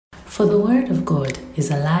For the word of God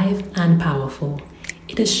is alive and powerful.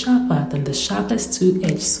 It is sharper than the sharpest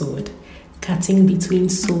two-edged sword, cutting between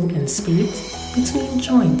soul and spirit, between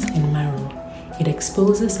joint and marrow. It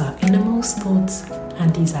exposes our innermost thoughts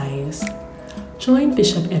and desires. Join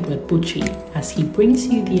Bishop Edward Butchie as he brings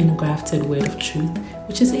you the engrafted word of truth,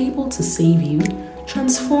 which is able to save you,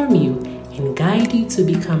 transform you, and guide you to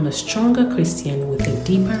become a stronger Christian with a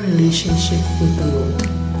deeper relationship with the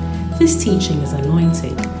Lord. This teaching is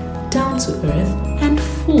anointed, down to earth, and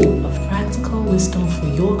full of practical wisdom for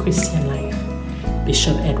your Christian life.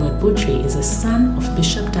 Bishop Edward Butchie is a son of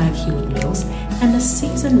Bishop Dag Heward-Mills and a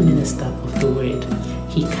seasoned minister of the Word.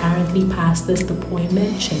 He currently pastors the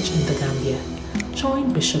Poimen Church in the Gambia.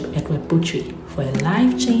 Join Bishop Edward Butchie for a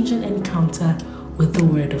life-changing encounter with the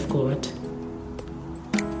Word of God.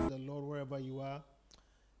 The Lord, wherever you are,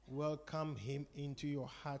 welcome Him into your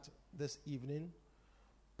heart this evening.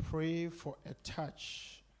 Pray for a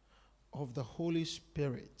touch of the Holy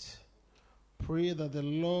Spirit. Pray that the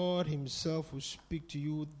Lord Himself will speak to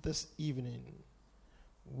you this evening.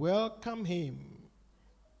 Welcome Him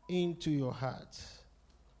into your heart.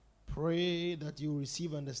 Pray that you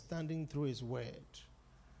receive understanding through His word.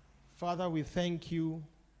 Father, we thank you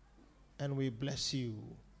and we bless you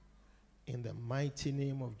in the mighty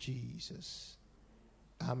name of Jesus.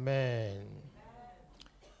 Amen.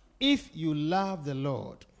 If you love the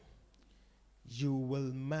Lord, you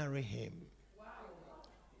will marry Him.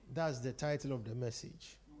 That's the title of the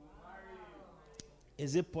message.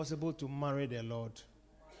 Is it possible to marry the Lord?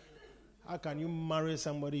 How can you marry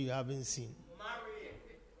somebody you haven't seen?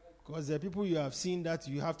 Because the people you have seen that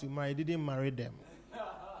you have to marry didn't marry them.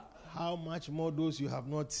 How much more those you have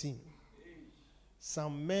not seen?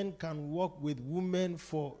 Some men can walk with women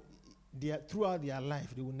throughout their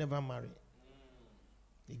life. They will never marry.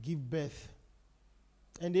 They give birth.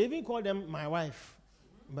 And they even call them my wife.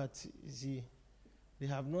 But you see, they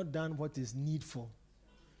have not done what is needful.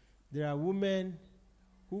 There are women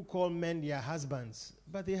who call men their husbands,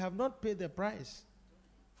 but they have not paid the price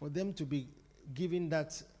for them to be given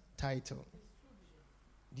that title.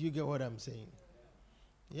 Do you get what I'm saying?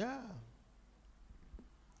 Yeah.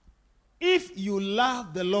 If you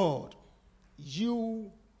love the Lord,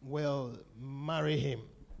 you will marry Him.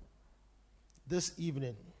 This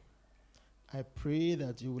evening, I pray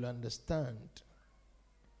that you will understand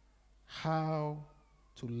how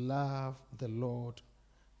to love the Lord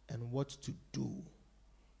and what to do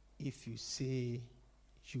if you say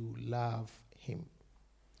you love Him.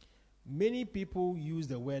 Many people use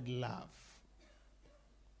the word love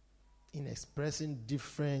in expressing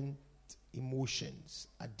different emotions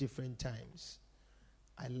at different times.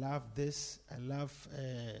 I love this. I love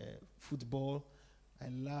football. I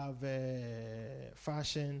love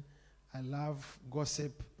fashion. I love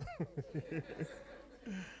gossip.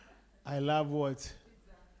 I love what?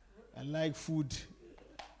 I like food.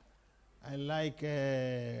 I like,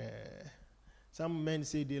 some men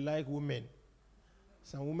say they like women.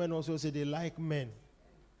 Some women also say they like men.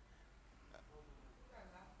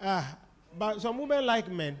 But some women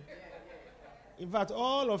like men. In fact,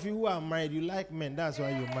 all of you who are married, you like men. That's why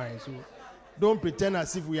you're married. So don't pretend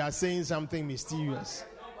as if we are saying something mysterious.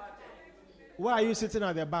 Why are you sitting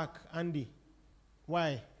at the back, Andy?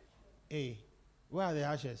 Why? Hey, where are the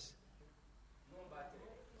ashes?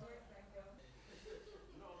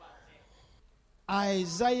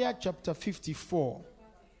 Isaiah chapter 54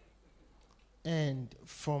 and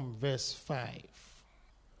from verse 5.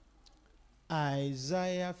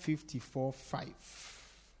 Isaiah 54:5.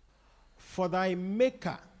 For thy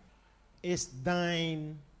maker is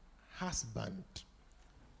thine husband,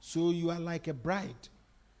 so you are like a bride.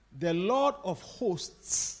 The Lord of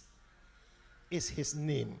hosts is his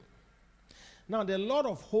name. Now, the Lord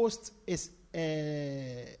of hosts is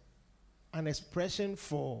an expression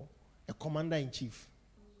for a commander-in-chief,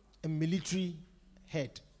 a military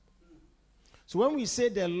head. So when we say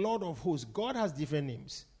the Lord of hosts, God has different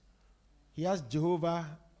names. He has Jehovah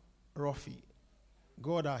Rapha,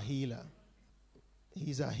 God our healer.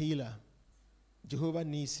 He's a healer. Jehovah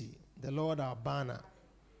Nisi, the Lord our banner.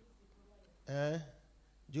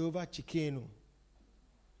 Jehovah Chikenu.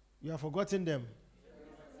 You have forgotten them.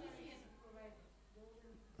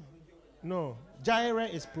 No, Jireh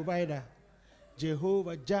is provider.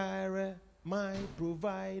 Jehovah Jireh, my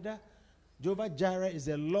provider. Jehovah Jireh is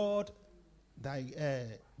the Lord,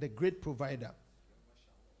 the great provider.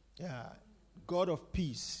 Yeah, God of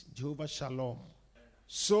peace, Jehovah Shalom.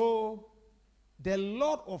 So, the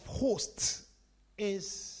Lord of hosts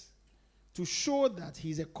is to show that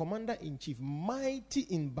he's a commander-in-chief, mighty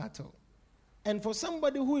in battle. And for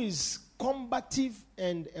somebody who is combative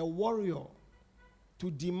and a warrior, to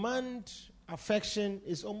demand affection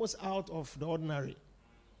is almost out of the ordinary.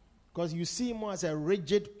 Because you see him more as a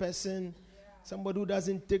rigid person, somebody who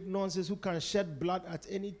doesn't take nonsense, who can shed blood at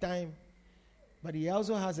any time. But he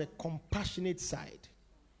also has a compassionate side.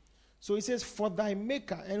 So he says, for thy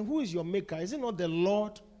maker. And who is your maker? Is it not the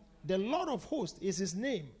Lord? The Lord of hosts is his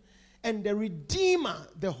name. And the Redeemer,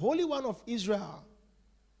 the Holy One of Israel.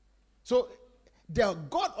 So the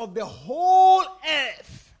God of the whole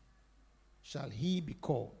earth shall he be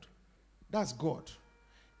called. That's God.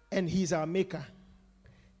 And he's our maker.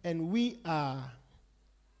 And we are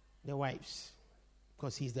the wives.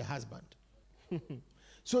 Because he's the husband.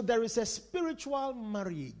 So there is a spiritual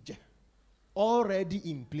marriage already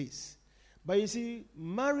in place. But you see,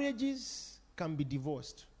 marriages can be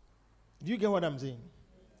divorced. Do you get what I'm saying?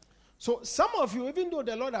 So some of you, even though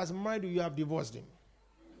the Lord has married you, you have divorced him.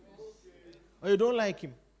 Or you don't like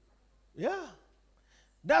him. Yeah.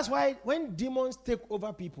 That's why when demons take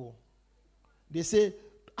over people, they say,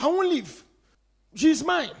 I won't leave. She's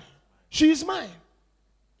mine. She's mine.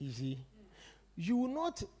 You see? You will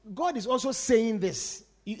not, God is also saying this.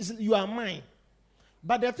 You are mine.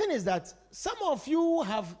 But the thing is that some of you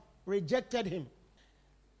have rejected him.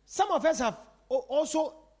 Some of us have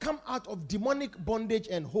also come out of demonic bondage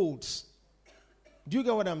and holds. Do you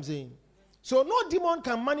get what I'm saying? So no demon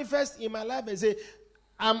can manifest in my life and say,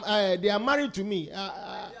 they are married to me.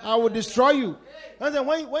 I will destroy you. And then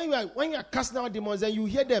when you are casting out demons and you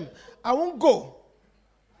hear them, I won't go.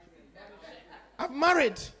 I'm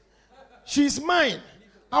married. She's mine.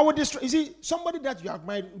 I will destroy. You see, somebody that you have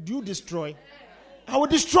married, do you destroy? I will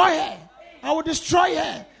destroy her. I will destroy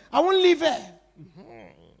her. I won't leave her.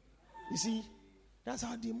 You see, that's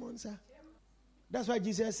how demons are. That's why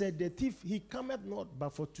Jesus said, the thief, he cometh not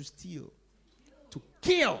but for to steal, to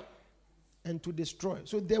kill, and to destroy.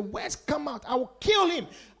 So the words come out. I will kill him.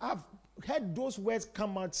 I've heard those words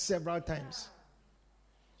come out several times.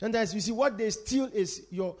 And as you see, what they steal is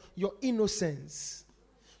your innocence.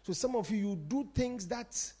 So some of you do things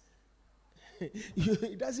that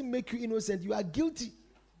it doesn't make you innocent. You are guilty.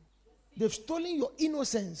 They've stolen your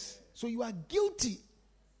innocence. So you are guilty.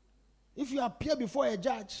 If you appear before a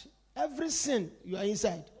judge, every sin, you are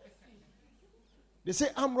inside. They say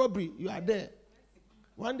armed robbery, you are there.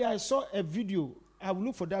 One day I saw a video. I will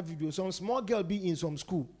look for that video. Some small girl be in some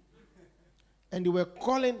school. And they were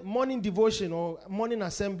calling morning devotion or morning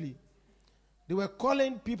assembly. They were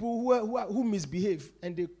calling people who misbehave.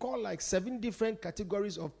 And they call like 7 different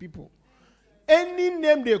categories of people. Any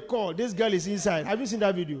name they call, this girl is inside. Have you seen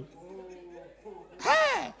that video?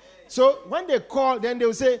 Hey! So when they call, then they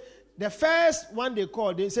will say, the first one they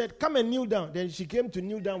called, they said, come and kneel down. Then she came to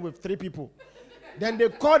kneel down with 3 people. Then they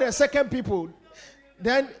called the second people.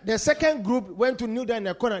 Then the second group went to kneel down in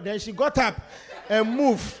the corner. Then she got up and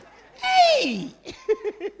moved. Hey!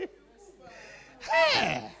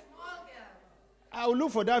 Hey! I will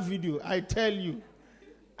look for that video. I tell you.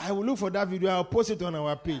 I will look for that video. I'll post it on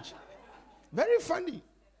our page. Very funny.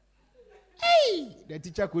 Hey! The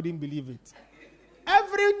teacher couldn't believe it.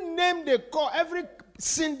 Every name they call, every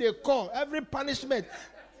sin they call, every punishment,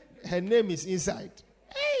 her name is inside.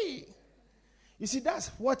 Hey! You see, that's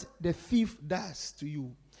what the thief does to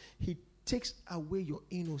you. He takes away your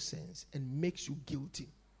innocence and makes you guilty.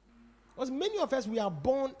 Because many of us, we are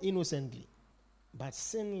born innocently. But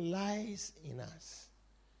sin lies in us.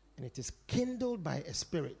 And it is kindled by a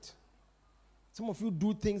spirit. Some of you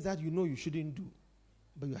do things that you know you shouldn't do.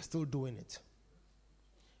 But you are still doing it.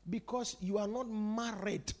 Because you are not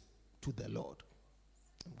married to the Lord.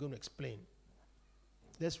 I'm going to explain.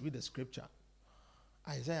 Let's read the scripture.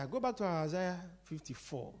 Isaiah. Go back to Isaiah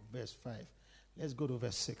 54, verse 5. Let's go to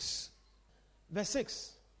verse 6. Verse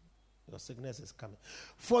 6. Your sickness is coming.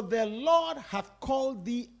 For the Lord hath called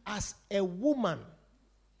thee as a woman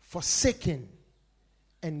forsaken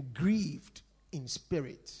and grieved in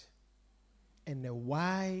spirit, and a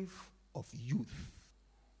wife of youth.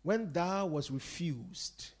 When thou was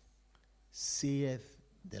refused, saith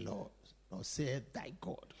the Lord, or saith thy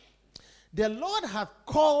God. The Lord hath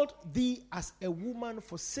called thee as a woman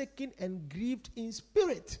forsaken and grieved in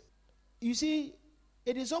spirit. You see,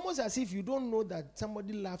 it is almost as if you don't know that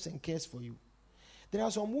somebody loves and cares for you. There are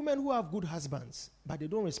some women who have good husbands, but they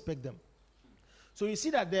don't respect them. So you see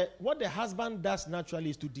that what the husband does naturally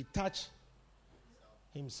is to detach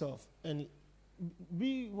himself. And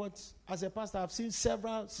as a pastor, I've seen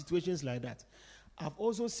several situations like that. I've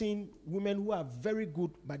also seen women who are very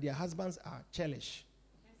good, but their husbands are churlish,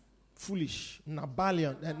 foolish,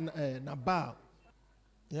 Nabal.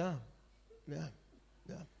 Yeah.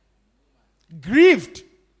 Grieved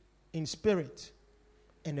in spirit,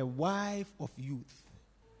 and a wife of youth.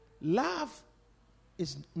 Love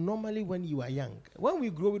is normally when you are young. When we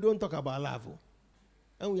grow, we don't talk about love.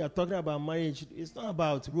 And we are talking about marriage. It's not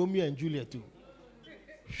about Romeo and Juliet too.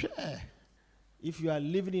 Sure. If you are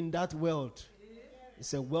living in that world,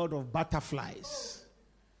 it's a world of butterflies.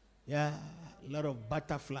 Yeah, a lot of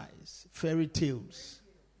butterflies, fairy tales.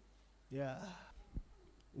 Yeah.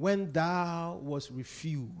 When thou was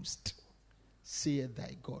refused, saith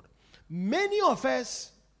thy God. Many of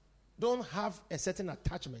us don't have a certain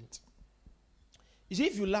attachment. You see,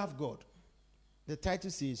 if you love God, the title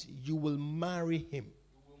says you will marry him.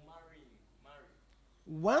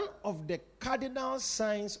 One of the cardinal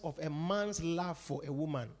signs of a man's love for a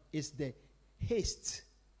woman is the haste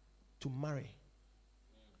to marry.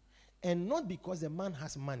 And not because the man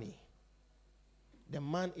has money. The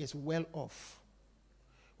man is well off.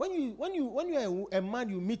 When you are a man,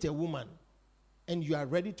 you meet a woman and you are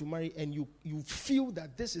ready to marry and you feel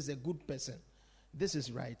that this is a good person. This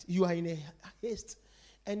is right. You are in a haste.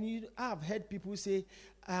 And I have heard people say,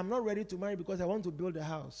 I am not ready to marry because I want to build a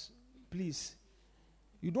house. Please.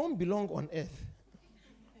 You don't belong on earth.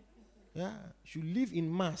 Yeah. You live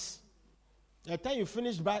in mass. By the time you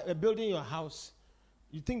finish building your house,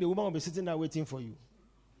 you think the woman will be sitting there waiting for you.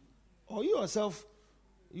 Or you yourself,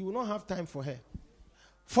 you will not have time for her.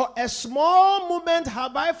 For a small moment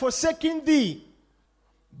have I forsaken thee,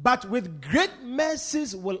 but with great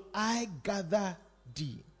mercies will I gather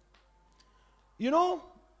thee. You know,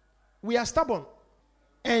 we are stubborn.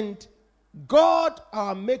 And God,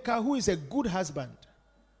 our Maker, who is a good husband,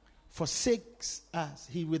 forsakes us.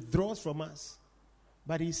 He withdraws from us.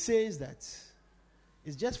 But he says that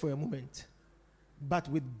it's just for a moment. But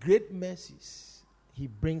with great mercies, he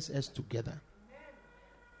brings us together.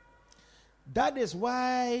 That is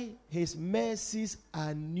why his mercies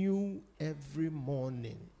are new every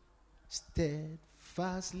morning.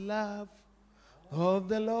 Steadfast love of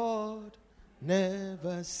the Lord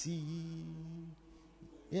never ceases.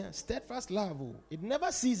 Yeah, steadfast love. It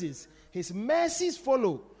never ceases. His mercies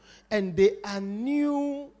follow. And they are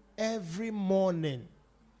new every morning.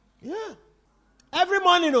 Yeah. Every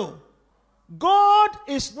morning, God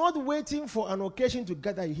is not waiting for an occasion to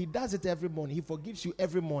gather you. He does it every morning. He forgives you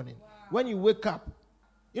every morning. Wow. When you wake up.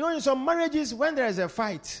 You know, in some marriages, when there is a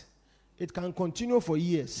fight, it can continue for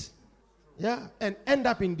years. Yeah. And end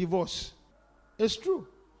up in divorce. It's true.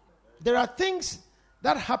 There are things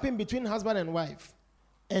that happen between husband and wife.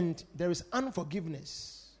 And there is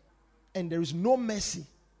unforgiveness. And there is no mercy.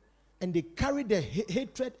 And they carry the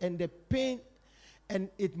hatred and the pain. And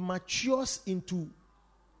it matures into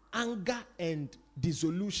anger and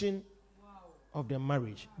dissolution of the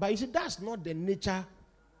marriage. But you see, that's not the nature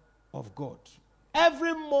of God.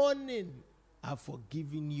 Every morning, I've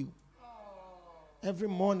forgiven you. Every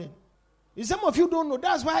morning. Some of you don't know.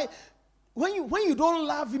 That's why when you don't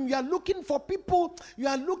love him, you are looking for people. You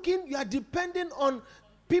are depending on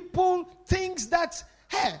people, things that,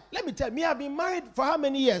 hey, let me tell you, I've been married for how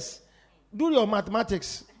many years? Do your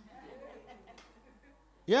mathematics.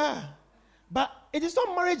 Yeah. But it is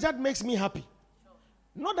not marriage that makes me happy.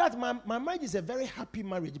 Not that my marriage is a very happy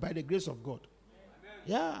marriage by the grace of God.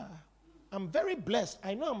 Yeah. I'm very blessed.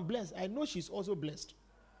 I know I'm blessed. I know she's also blessed.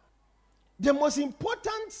 The most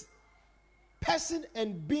important person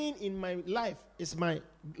and being in my life is my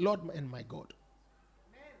Lord and my God.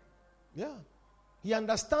 Yeah. He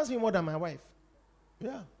understands me more than my wife.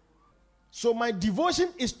 Yeah. So my devotion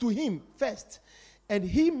is to him first. And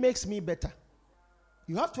he makes me better.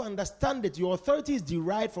 You have to understand that your authority is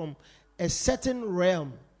derived from a certain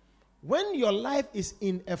realm. When your life is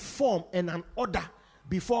in a form and an order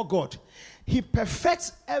before God, he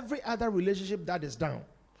perfects every other relationship that is down.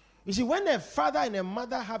 You see, when a father and a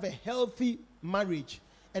mother have a healthy marriage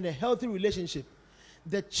and a healthy relationship,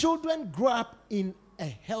 the children grow up in a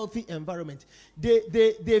healthy environment.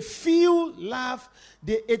 They feel love.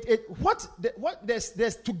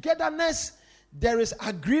 There's togetherness. There is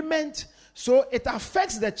agreement. So it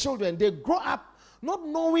affects the children. They grow up not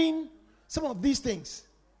knowing some of these things.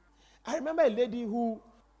 I remember a lady who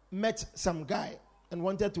met some guy and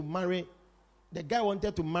wanted to marry. The guy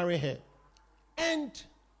wanted to marry her. And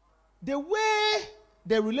the way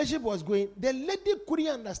the relationship was going, the lady couldn't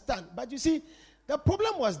understand. But you see, the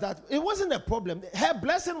problem was that it wasn't a problem. Her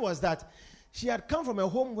blessing was that she had come from a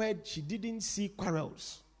home where she didn't see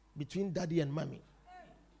quarrels between daddy and mommy.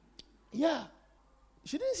 Yeah.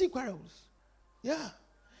 She didn't see quarrels. Yeah.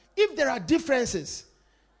 If there are differences,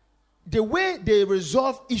 the way they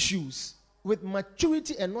resolve issues with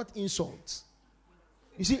maturity and not insults.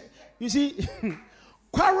 You see,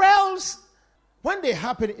 quarrels, when they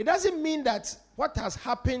happen, it doesn't mean that what has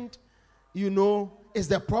happened, is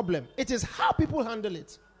the problem. It is how people handle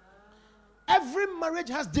it. every marriage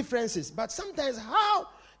has differences, but sometimes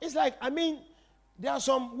it's like, there are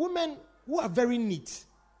some women who are very neat,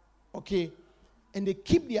 okay, and they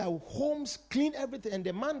keep their homes clean, everything, and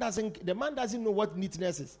the man doesn't know what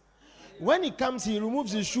neatness is. When he comes, he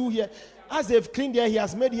removes his shoe here. As they've cleaned here, he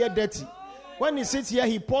has made here dirty. When he sits here,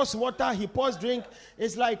 he pours water, he pours drink.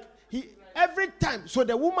 It's like every time. So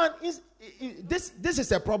the woman this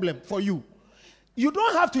is a problem for you. You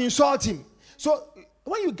don't have to insult him. So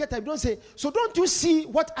when you get up, don't say, so don't you see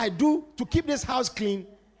what I do to keep this house clean?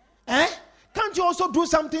 Can't you also do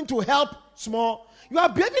something to help small? You are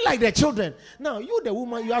behaving like the children. Now, you the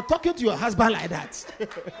woman, you are talking to your husband like that.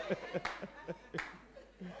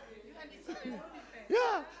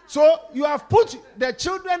 Yeah. So you have put the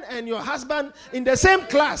children and your husband in the same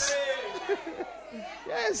class.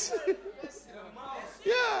 Yes.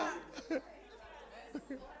 Yeah.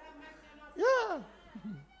 Yeah.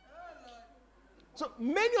 So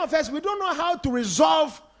many of us, we don't know how to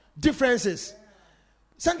resolve differences.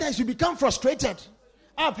 Sometimes you become frustrated.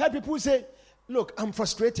 I've heard people say, look, I'm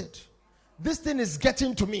frustrated. This thing is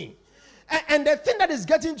getting to me. And the thing that is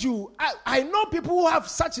getting to you, I know people who have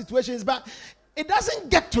such situations, but it doesn't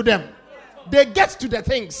get to them. They get to the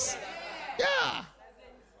things. Yeah.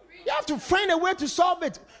 You have to find a way to solve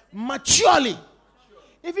it maturely.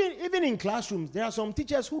 Even in classrooms, there are some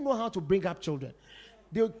teachers who know how to bring up children.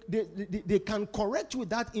 They can correct you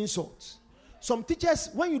without insults. Some teachers,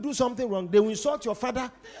 when you do something wrong, they will insult your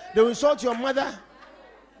father. They will insult your mother.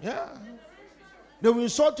 Yeah. They will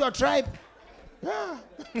insult your tribe. Yeah.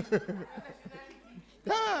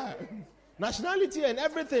 Yeah. Nationality and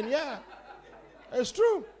everything. Yeah. It's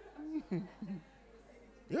true.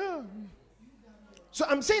 Yeah. So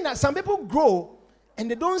I'm saying that some people grow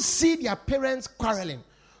and they don't see their parents quarreling.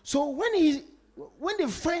 So when they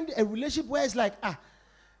find a relationship where it's like,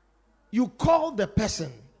 you call the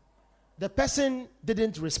person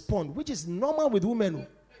didn't respond, which is normal with women.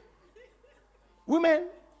 Women,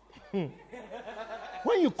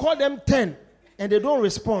 when you call them 10 and they don't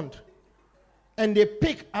respond, and they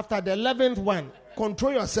pick after the 11th one,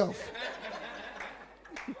 control yourself.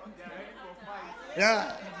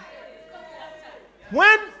 Yeah.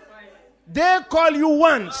 When they call you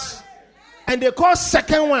once and they call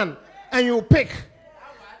second one and you pick,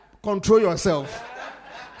 control yourself.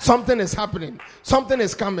 Something is happening. Something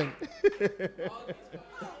is coming.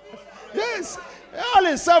 Yes. All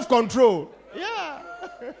in self-control. Yeah.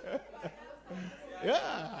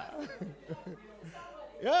 Yeah.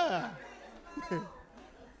 Yeah.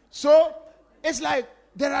 So it's like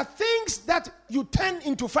there are things that you turn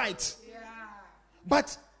into fights.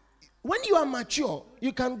 But when you are mature,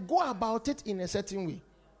 you can go about it in a certain way.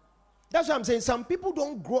 That's what I'm saying. Some people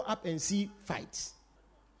don't grow up and see fights.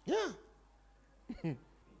 Yeah.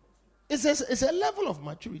 It's a level of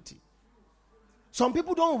maturity. Some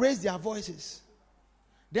people don't raise their voices.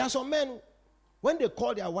 There are some men, when they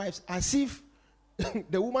call their wives, as if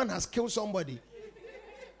the woman has killed somebody,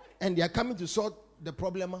 and they are coming to sort the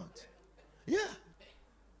problem out. Yeah.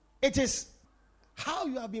 It is how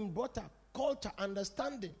you have been brought up, culture,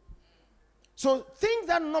 understanding. So things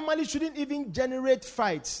that normally shouldn't even generate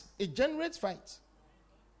fights, it generates fights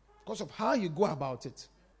because of how you go about it.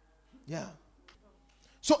 Yeah.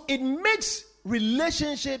 So it makes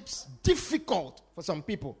relationships difficult for some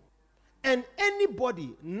people. And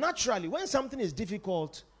anybody, naturally, when something is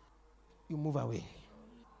difficult, you move away.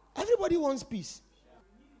 Everybody wants peace.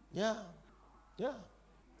 Yeah. Yeah.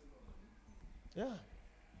 Yeah.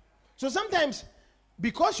 So sometimes,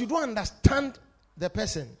 because you don't understand the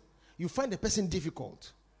person, you find the person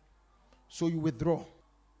difficult. So you withdraw.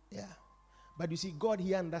 Yeah. But you see, God,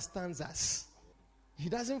 He understands us. He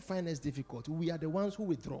doesn't find us difficult. We are the ones who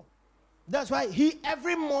withdraw. That's why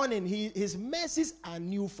every morning, His mercies are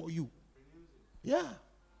new for you. Yeah.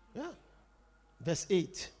 Yeah. Verse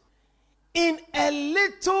 8. In a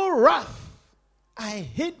little wrath, I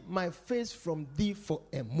hid my face from thee for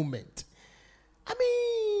a moment. I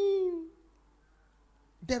mean,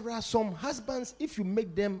 there are some husbands, if you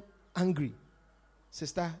make them angry,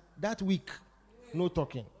 sister, that week, no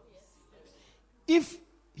talking. If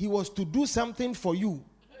he was to do something for you,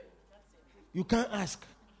 you can't ask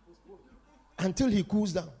until he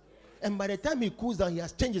cools down. And by the time he cools down, he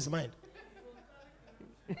has changed his mind.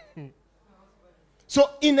 So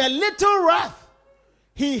in a little wrath,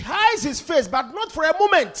 he hides his face, but not for a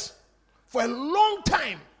moment, for a long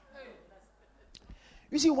time.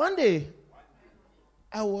 You see, one day,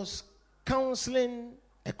 I was counseling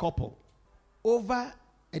a couple over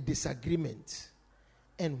a disagreement.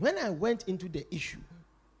 And when I went into the issue,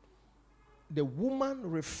 the woman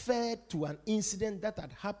referred to an incident that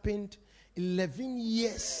had happened 11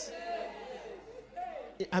 years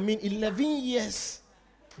 11 years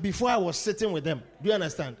before I was sitting with them. Do you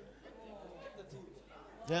understand?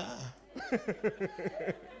 Yeah.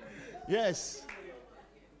 Yes.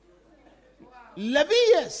 11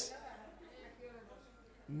 years.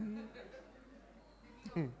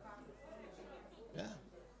 Yeah.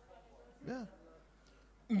 Yeah.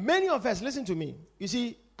 Many of us, listen to me. You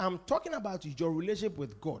see, I'm talking about your relationship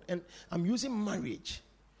with God, and I'm using marriage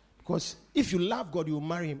because if you love God, you will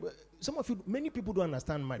marry Him. Many people don't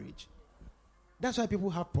understand marriage. That's why people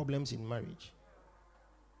have problems in marriage.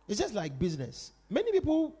 It's just like business. Many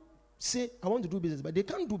people say, I want to do business, but they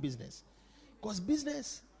can't do business. Because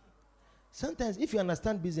business, sometimes if you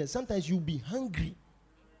understand business, sometimes you'll be hungry.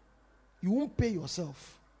 You won't pay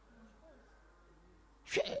yourself.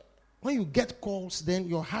 When you get calls, then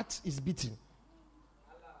your heart is beating.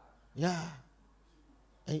 Yeah.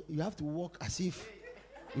 And you have to walk as if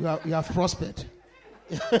you have prospered.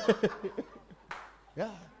 Yeah.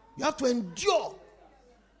 You have to endure.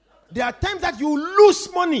 There are times that you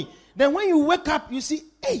lose money. Then when you wake up, you see,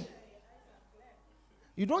 hey.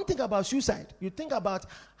 You don't think about suicide. You think about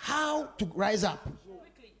how to rise up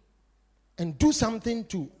and do something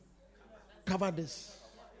to cover this.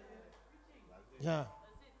 Yeah.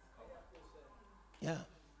 Yeah.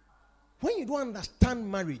 When you don't understand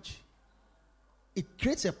marriage, it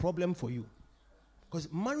creates a problem for you.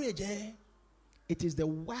 Because marriage, it is the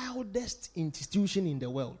wildest institution in the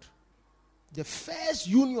world. The first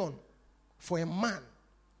union for a man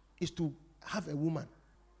is to have a woman.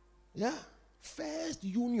 Yeah. First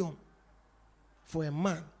union for a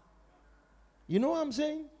man. You know what I'm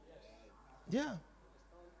saying? Yeah.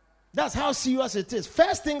 That's how serious it is.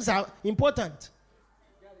 First things are important.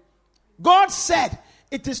 God said,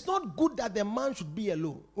 it is not good that the man should be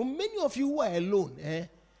alone. Well, many of you who are alone,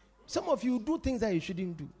 some of you do things that you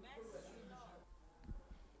shouldn't do.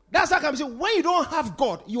 That's how I'm saying, when you don't have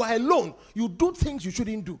God, you are alone, you do things you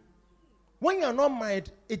shouldn't do. When you are not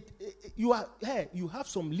married, you have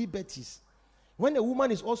some liberties. When a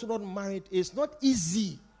woman is also not married, it's not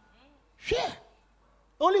easy. Sure.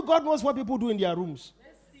 Only God knows what people do in their rooms.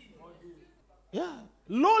 Yeah.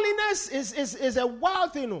 Loneliness is a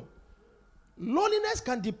wild thing. No? Loneliness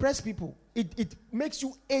can depress people. It makes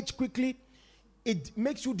you age quickly. It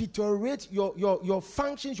makes you deteriorate. Your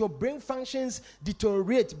functions, your brain functions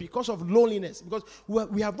deteriorate because of loneliness. Because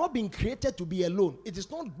we have not been created to be alone. It is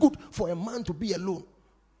not good for a man to be alone.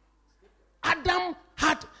 Adam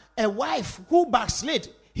had a wife who backslid.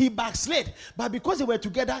 He backslid. But because they were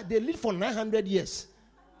together, they lived for 900 years.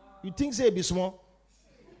 You think say it be small?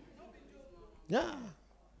 Yeah.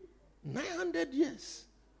 900 years.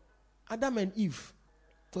 Adam and Eve.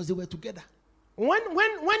 Because they were together.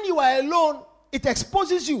 When you are alone, it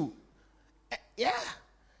exposes you. Yeah.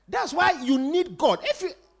 That's why you need God.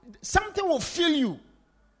 Something will fill you.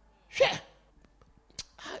 Sure.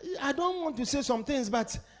 I don't want to say some things,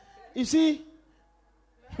 but you see,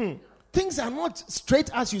 things are not straight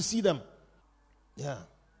as you see them. Yeah.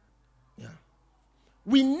 Yeah.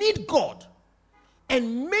 We need God.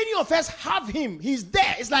 And many of us have Him. He's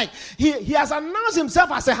there. It's like he has announced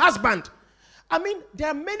Himself as a husband. I mean, there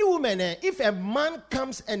are many women, if a man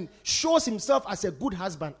comes and shows himself as a good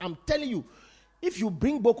husband, I'm telling you, if you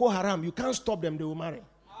bring Boko Haram, you can't stop them, they will marry.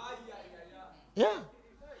 Yeah.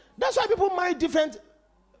 That's why people marry different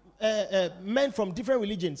men from different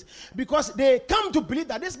religions. Because they come to believe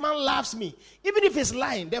that this man loves me. Even if he's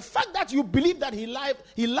lying, the fact that you believe that he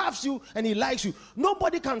loves you and he likes you,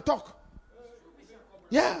 nobody can talk.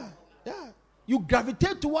 Yeah. Yeah. You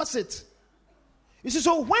gravitate towards it. You see,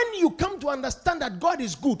 so when you come to understand that God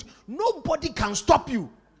is good, nobody can stop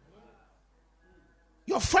you.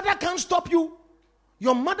 Your father can't stop you.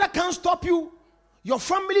 Your mother can't stop you. Your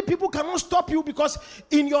family people cannot stop you because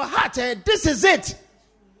in your heart, this is it.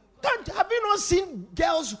 Have you not seen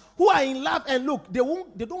girls who are in love and look,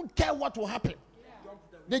 they don't care what will happen.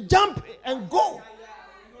 They jump and go.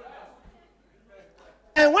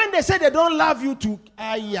 And when they say they don't love you too,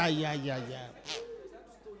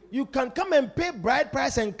 you can come and pay bride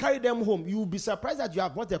price and carry them home. You will be surprised that you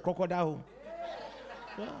have brought a crocodile home.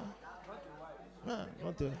 Yeah. Yeah,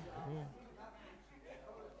 not a,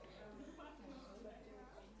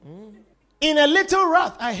 In a little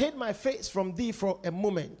wrath, I hid my face from thee for a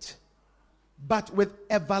moment. But with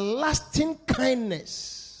everlasting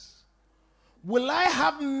kindness will I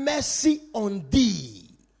have mercy on thee.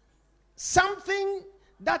 Something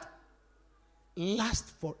that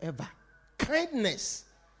lasts forever. Kindness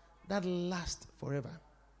that lasts forever.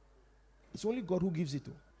 It's only God who gives it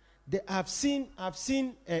to. I've seen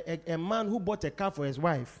a man who bought a car for his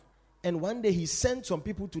wife, and one day he sent some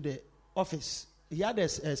people to the office. He had a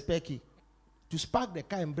spare key. to spark the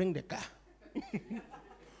car and bring the car.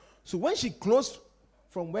 So when she closed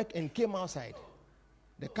from work and came outside,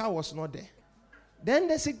 the car was not there. Then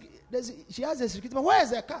she asked the security, but where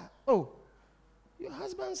is the car? Oh, your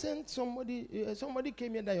husband sent somebody. Somebody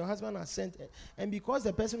came here that your husband has sent, and because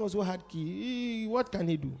the person also had key, what can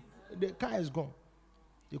he do? The car is gone.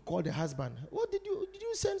 They called the husband. What did you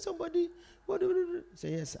send somebody? What?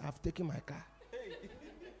 Say yes, I've taken my car.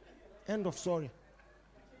 End of story.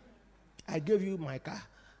 I gave you my car.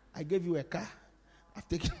 I gave you a car. I've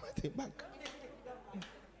taken my thing back.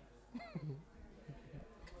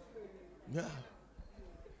 Yeah.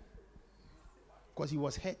 Because he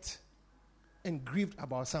was hurt and grieved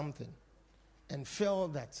about something and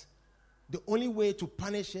felt that the only way to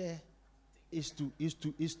punish her is to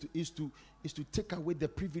take away the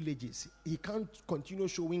privileges. He can't continue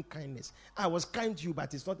showing kindness. I was kind to you,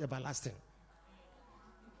 but it's not everlasting.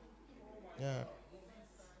 Yeah.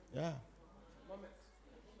 Yeah.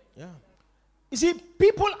 Yeah. You see,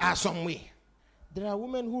 people are some way. There are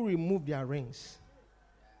women who remove their rings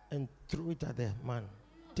and throw it at the man.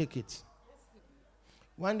 Take it.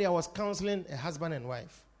 One day I was counseling a husband and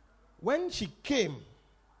wife. When she came,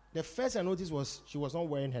 the first I noticed was she was not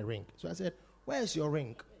wearing her ring. So I said, where is your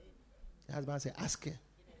ring? The husband said, ask her.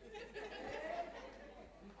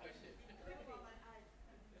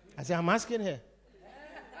 I said, I'm asking her.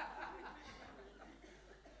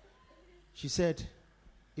 She said,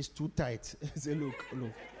 it's too tight. I said, look.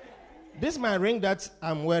 This is my ring that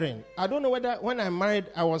I'm wearing. I don't know whether when I married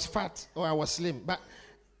I was fat or I was slim, but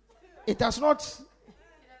it has not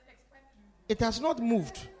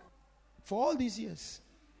moved for all these years.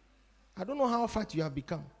 I don't know how fat you have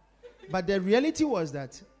become. But the reality was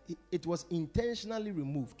that it was intentionally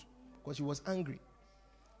removed because she was angry.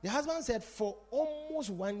 The husband said for almost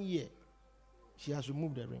 1 year, she has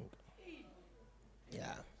removed the ring.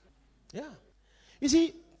 Yeah. Yeah. You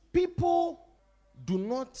see, people do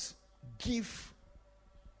not give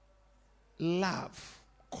love,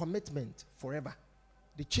 commitment forever.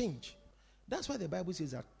 They change. That's why the Bible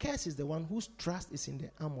says that cursed is the one whose trust is in the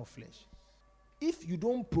arm of flesh. If you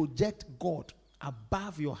don't project God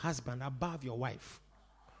above your husband, above your wife,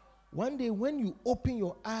 one day when you open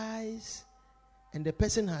your eyes and the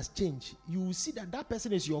person has changed, you will see that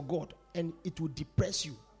person is your God and it will depress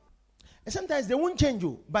you. And sometimes they won't change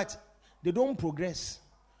you, but they don't progress.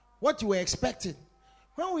 What you were expecting.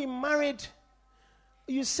 When we married,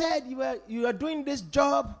 you said you were doing this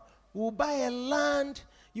job, we'll buy a land,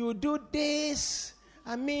 you will do this.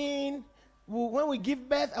 When we give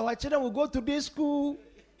birth, our children will go to this school.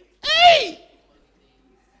 Hey!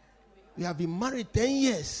 We have been married 10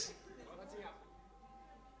 years.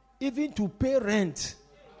 Even to pay rent,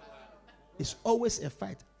 it's always a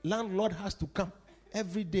fight. Landlord has to come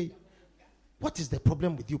every day. What is the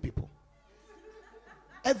problem with you people?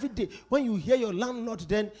 Every day, when you hear your landlord,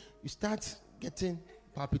 then you start getting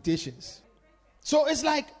palpitations. So it's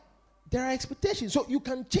like there are expectations. So you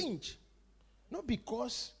can change. Not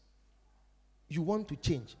because you want to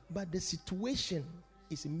change, but the situation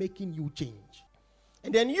is making you change.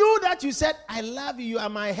 And then you that you said, I love you, you are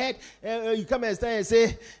my head. You come and stand and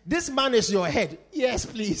say, this man is your head. Yes,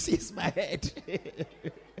 please, he's my head.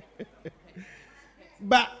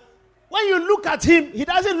 But when you look at him, he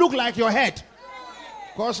doesn't look like your head.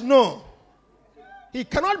 Because no, he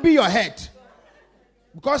cannot be your head.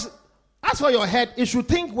 Because as for your head, it should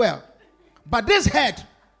think well. But this head,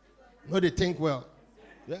 no, they think well.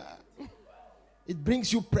 Yeah. It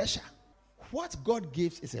brings you pressure. What God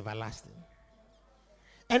gives is everlasting.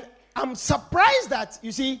 And I'm surprised that,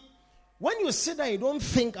 you see, when you sit there, you don't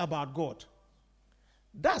think about God.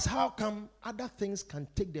 That's how come other things can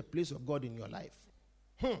take the place of God in your life.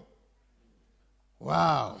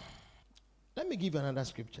 Wow. Let me give you another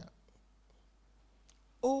scripture.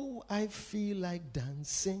 Oh, I feel like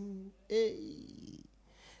dancing. Hey.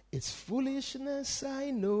 It's foolishness,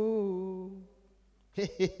 I know.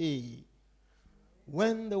 Hey.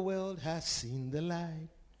 When the world has seen the light,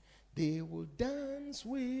 they will dance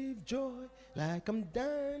with joy like I'm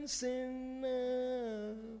dancing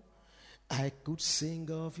now. I could sing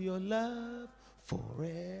of your love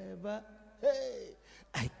forever. Hey,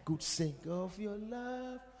 I could sing of your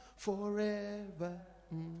love forever.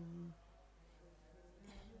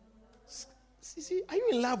 See, are you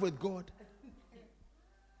in love with God?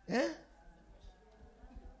 Yeah?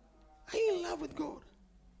 Are you in love with God?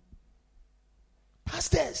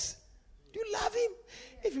 Pastors, do you love him?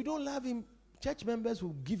 If you don't love him, church members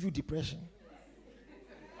will give you depression.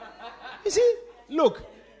 You see, look,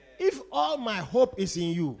 if all my hope is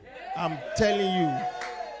in you, I'm telling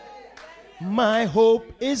you, my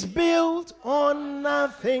hope is built on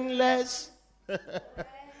nothing less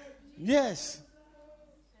Yes.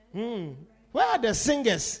 Where are the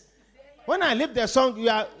singers? When I lift the song, you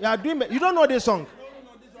are doing. You don't know this song.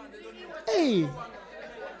 Hey,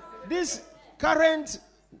 this current,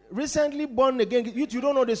 recently born again, you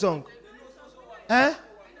don't know this song. Eh?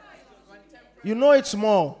 You know it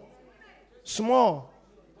small.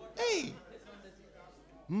 Hey,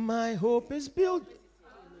 my hope is built.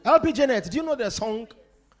 LP Janet, do you know the song?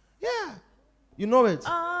 Yeah, you know it.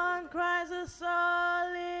 On Christ a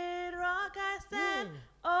solid rock I stand.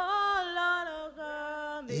 Oh Lord, oh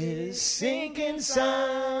God, Is sinking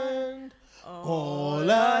sand. All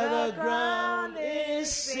other ground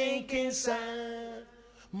is sinking sand.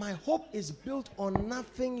 My hope is built on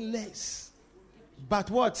nothing less. But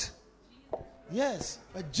what? Yes,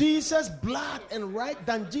 but Jesus' blood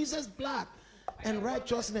and Jesus' blood and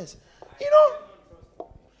righteousness. You know,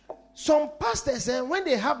 some pastors, when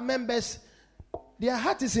they have members, their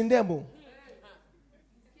heart is in them.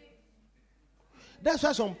 That's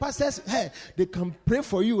why some pastors, they can pray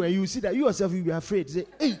for you and you see that you yourself will be afraid. Say,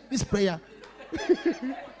 hey, this prayer.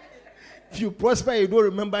 If you prosper, you don't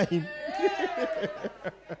remember him.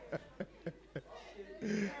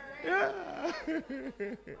 Yeah.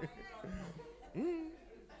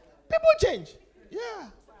 People change. Yeah.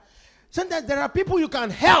 Sometimes there are people you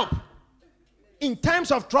can help in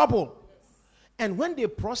times of trouble. And when they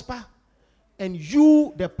prosper, and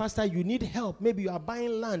you, the pastor, you need help. Maybe you are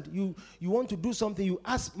buying land. You want to do something. You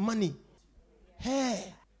ask money.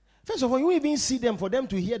 Hey. First of all, you even see them for them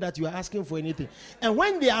to hear that you are asking for anything. And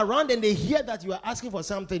when they are around and they hear that you are asking for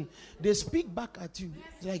something, they speak back at you.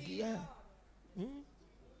 It's like, yeah.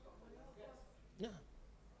 Yeah.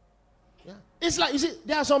 Yeah. It's like, you see,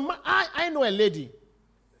 there are some, I know a lady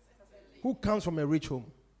who comes from a rich home,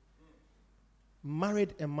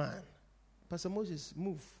 married a man. Pastor Moses,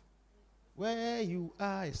 move. Where you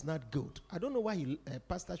are is not good. I don't know why a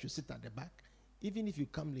pastor should sit at the back. Even if you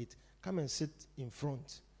come late, come and sit in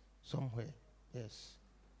front somewhere. Yes.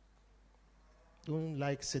 Don't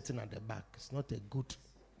like sitting at the back. It's not a good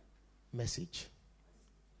message.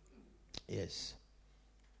 Yes.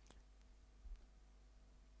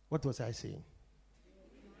 What was I saying?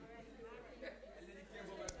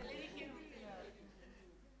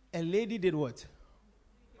 A lady did what?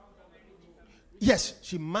 Yes,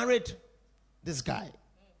 she married this guy.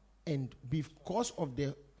 And because of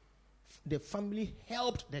the family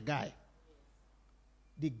helped the guy.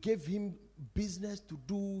 They gave him business to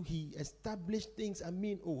do. He established things.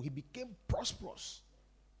 He became prosperous.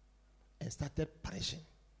 And started punishing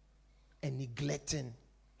and neglecting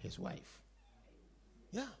his wife.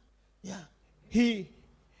 Yeah. Yeah. He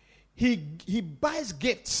buys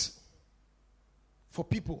gifts for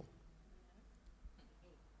people.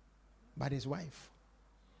 But his wife,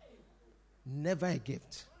 never a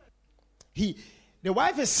gift. The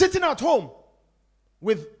wife is sitting at home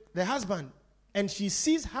with the husband, and she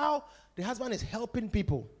sees how the husband is helping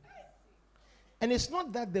people. And it's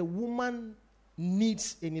not that the woman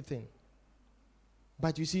needs anything.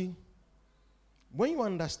 But you see, when you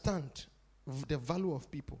understand the value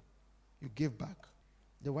of people, you give back.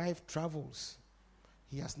 The wife travels.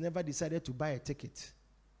 He has never decided to buy a ticket.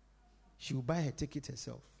 She will buy her ticket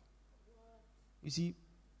herself. You see,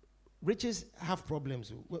 riches have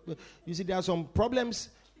problems. You see, there are some problems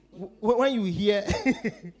when you hear,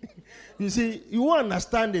 you see, you won't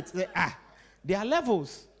understand it. There are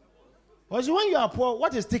levels. Because when you are poor,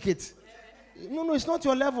 what is ticket? No, it's not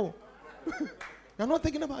your level. You're not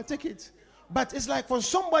thinking about tickets. But it's like for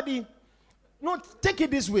somebody, take it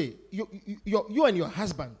this way. You and your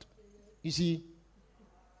husband, you see,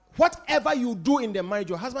 whatever you do in the marriage,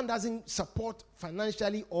 your husband doesn't support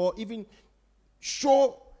financially or even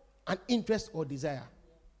show an interest or desire.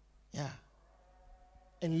 Yeah.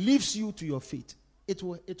 And leaves you to your fate. It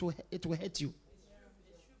will hurt you.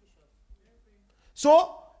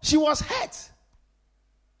 So she was hurt.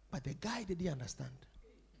 But the guy didn't understand.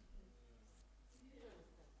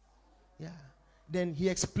 Yeah. Then he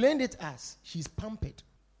explained it as she's pampered.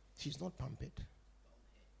 She's not pampered.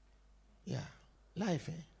 Yeah. Life,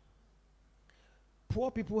 Poor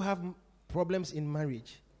people have problems in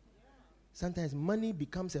marriage. Sometimes money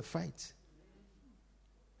becomes a fight.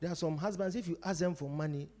 There are some husbands, if you ask them for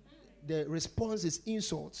money, the response is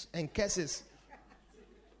insults and curses.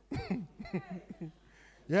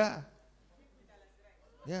 Yeah.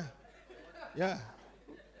 Yeah. Yeah.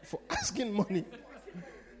 For asking money.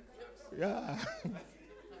 Yeah.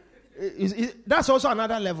 That's also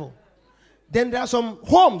another level. Then there are some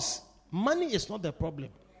homes. Money is not the problem.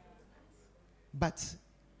 But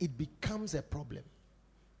it becomes a problem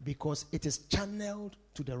because it is channeled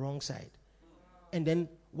to the wrong side. And then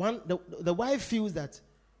the wife feels that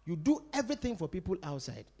you do everything for people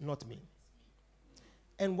outside, not me.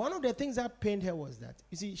 And one of the things that pained her was that,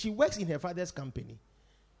 you see, she works in her father's company.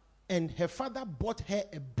 And her father bought her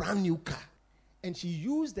a brand new car. And she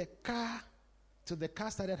used the car till the car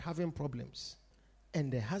started having problems.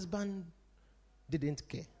 And the husband didn't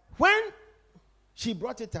care. When she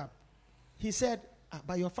brought it up, he said,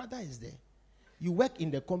 but your father is there. You work in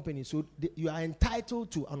the company, so you are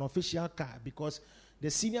entitled to an official car because the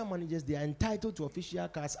senior managers, they are entitled to official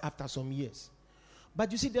cars after some years.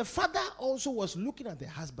 But you see, the father also was looking at the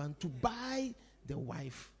husband to buy the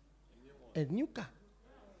wife a new car.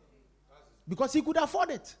 Because he could afford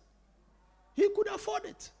it. He could afford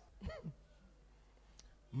it.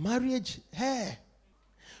 Marriage, hey.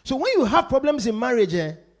 So when you have problems in marriage,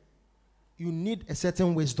 you need a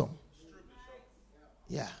certain wisdom.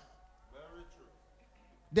 Yeah.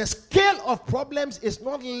 The scale of problems is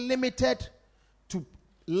not limited to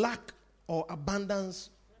lack or abundance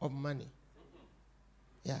of money.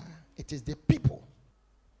 Yeah. It is the people.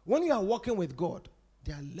 When you are working with God,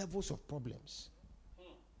 there are levels of problems.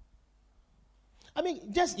 I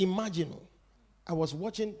mean, just imagine. I was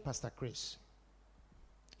watching Pastor Chris.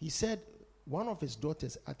 He said one of his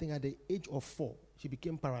daughters, I think at the age of 4, she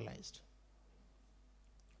became paralyzed.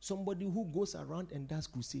 Somebody who goes around and does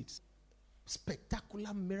crusades.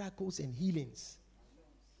 Spectacular miracles and healings.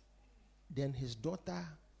 Then his daughter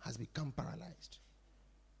has become paralyzed.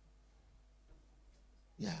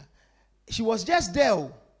 Yeah. She was just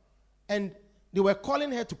there. And they were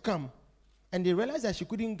calling her to come. And they realized that she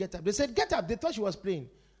couldn't get up. They said, get up. They thought she was praying.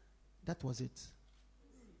 That was it.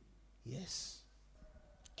 Yes.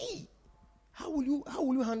 Hey, how will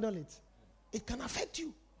you handle it? It can affect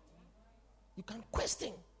you. You can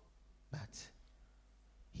question. But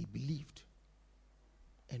he believed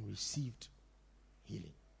and received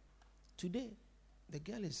healing. Today, the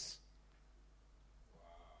girl is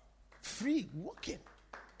free, walking.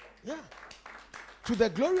 Yeah. To the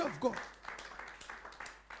glory of God.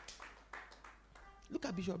 Look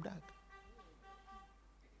at Bishop Dag.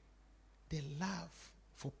 The love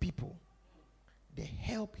for people, the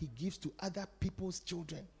help he gives to other people's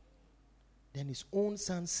children. Then his own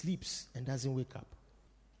son sleeps and doesn't wake up.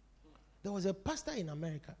 There was a pastor in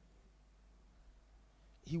America.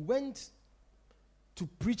 He went to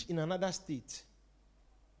preach in another state.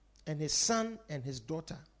 And his son and his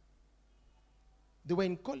daughter, they were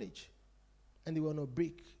in college. And they were on a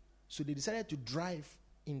break. So they decided to drive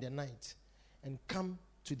in the night and come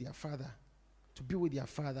to their father, to be with their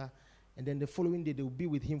father, and then the following day they will be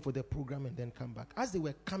with him for the program and then come back. As they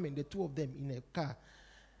were coming, the two of them in a car,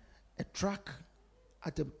 a truck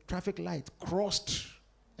at a traffic light crossed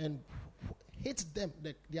and hit them.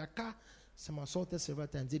 Their car somersaulted several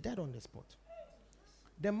times. They died on the spot.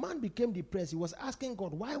 The man became depressed. He was asking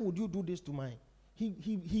God, why would you do this to mine?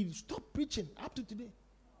 He stopped preaching up to today.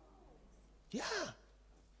 Yeah.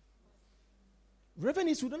 Reverend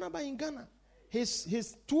Isudanaba in Ghana.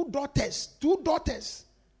 His two daughters,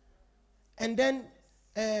 and then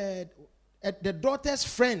the daughter's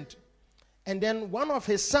friend, and then one of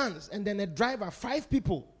his sons, and then a driver, 5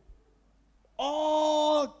 people.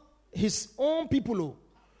 All his own people.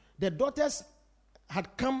 The daughters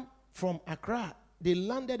had come from Accra. They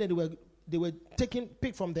landed and they were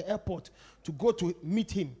picked from the airport to go to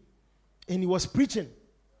meet him. And he was preaching.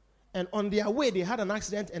 And on their way, they had an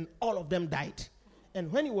accident and all of them died. And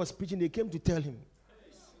when he was preaching, they came to tell him.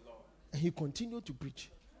 And he continued to preach.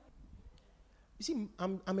 You see,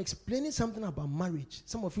 I'm explaining something about marriage.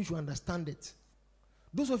 Some of you should understand it.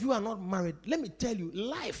 Those of you who are not married, let me tell you,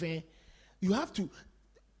 life, you have to,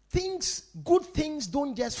 good things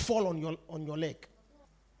don't just fall on your leg.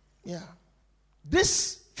 Yeah.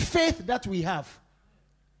 This faith that we have,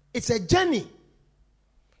 it's a journey.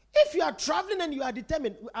 If you are traveling and you are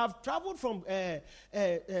determined, I've traveled from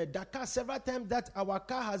Dakar several times that our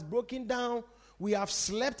car has broken down. We have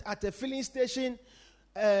slept at a filling station.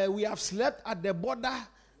 We have slept at the border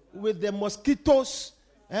with the mosquitoes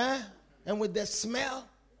and with the smell,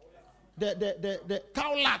 the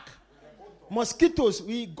cowlack, mosquitoes.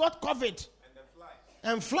 We got COVID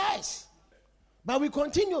and flies. But we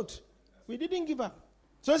continued. We didn't give up.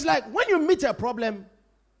 So it's like when you meet a problem,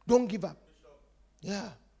 don't give up. Yeah.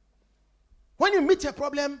 When you meet a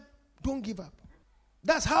problem, don't give up.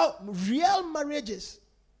 That's how real marriage is.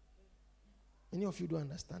 Many of you don't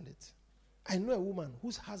understand it. I know a woman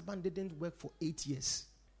whose husband didn't work for 8 years.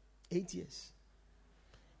 8 years.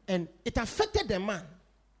 And it affected the man.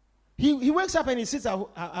 He wakes up and he sits at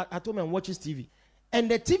home and watches TV. And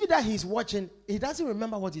the TV that he's watching, he doesn't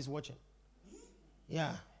remember what he's watching.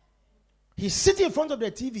 Yeah. He's sitting in front of the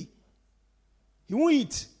TV. He won't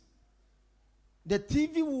eat. The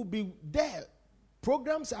TV will be there.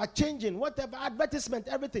 Programs are changing, whatever, advertisement,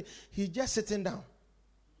 everything. He's just sitting down.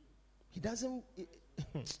 He doesn't,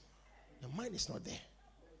 the mind is not there.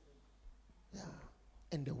 Yeah.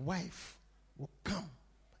 And the wife will come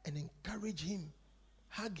and encourage him,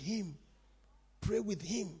 hug him, pray with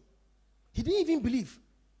him. He didn't even believe.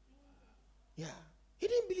 Yeah. He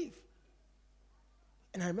didn't believe.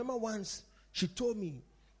 And I remember once she told me,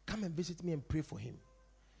 come and visit me and pray for him.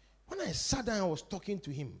 When I sat down, I was talking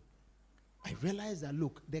to him. I realized that,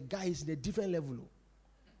 look, the guy is in a different level.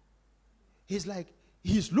 He's like,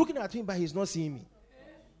 he's looking at him, but he's not seeing me.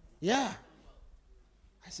 Yeah.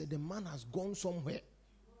 I said, the man has gone somewhere.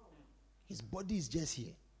 His body is just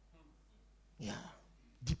here. Yeah.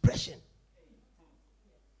 Depression.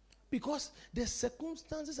 Because the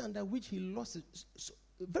circumstances under which he lost it,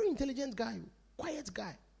 a very intelligent guy, quiet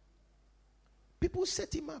guy. People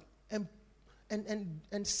set him up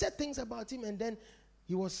and said things about him, and then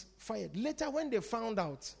he was fired. Later, when they found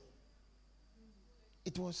out,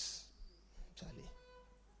 it was Charlie.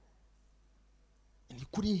 And he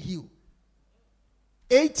couldn't heal.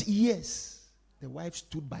 8 years, the wife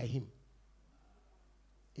stood by him.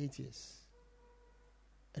 8 years.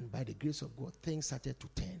 And by the grace of God, things started to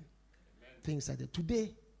turn. Amen. Things started.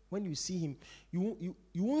 Today, when you see him, you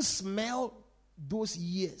won't smell those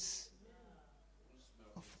years.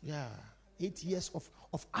 Of, 8 years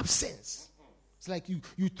of absence. It's like you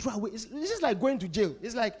throw away. It's just like going to jail.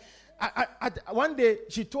 It's like, one day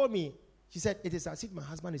she told me, she said, it is as if my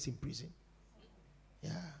husband is in prison. Yeah.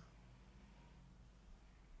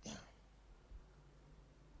 Yeah.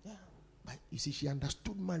 Yeah. But you see, she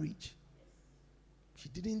understood marriage. She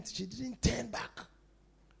didn't turn back.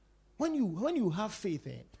 When you have faith,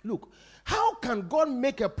 look, how can God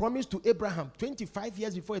make a promise to Abraham 25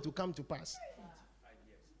 years before it will come to pass?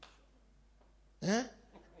 Eh?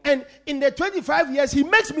 And in the 25 years, he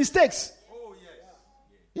makes mistakes. Oh, yes.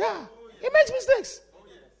 Yeah, oh, yes. He makes mistakes. Oh,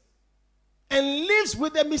 yes. And lives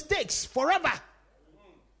with the mistakes forever.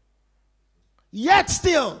 Yet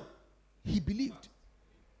still, he believed.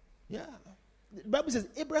 Yeah. The Bible says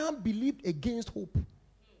Abraham believed against hope.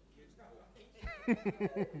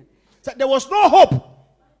 So there was no hope.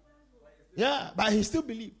 Yeah, but he still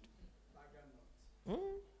believed.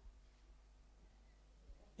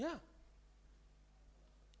 Yeah.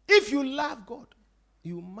 If you love God,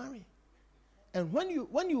 you marry. And when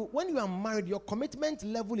you are married, your commitment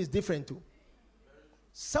level is different too.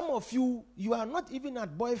 Some of you are not even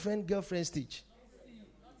at boyfriend, girlfriend stage.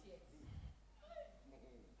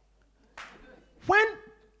 When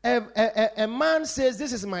a man says,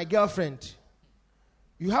 this is my girlfriend,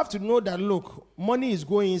 you have to know that, look, money is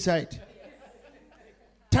going inside.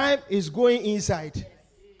 Time is going inside.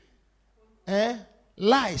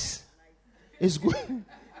 Lies is going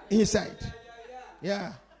inside.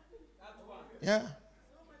 Yeah. Yeah.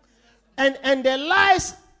 And the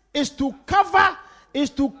lies is to cover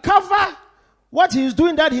what he is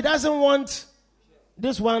doing that he doesn't want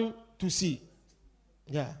this one to see.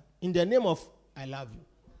 Yeah. In the name of I love you.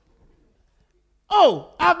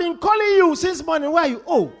 Oh, I've been calling you since morning. Where are you?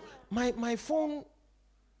 Oh, my phone,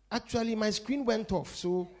 actually my screen went off,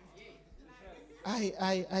 so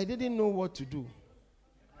I didn't know what to do.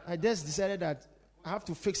 I just decided that I have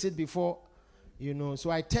to fix it before, so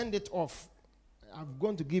I turned it off. I'm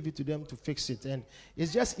going to give it to them to fix it. And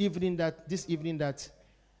it's just this evening that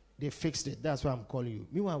they fixed it. That's why I'm calling you.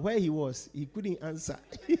 Meanwhile, where he was, he couldn't answer.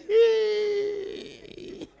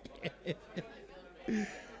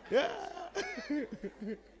 Yeah.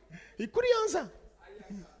 He couldn't answer.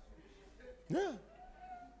 Yeah.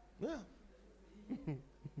 Yeah.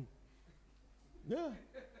 Yeah.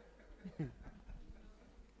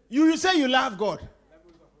 You say you love God.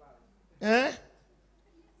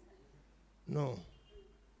 No.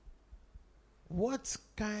 What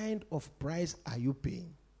kind of price are you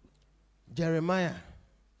paying? Jeremiah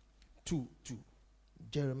 2.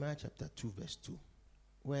 Jeremiah chapter 2 verse 2.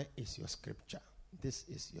 Where is your scripture? This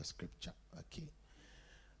is your scripture. Okay.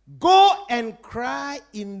 Go and cry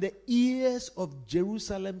in the ears of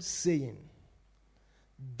Jerusalem, saying,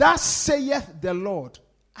 thus saith the Lord,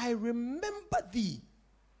 I remember thee,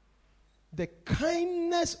 the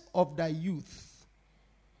kindness of thy youth,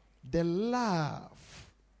 the love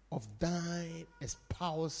of thine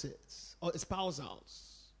espousals,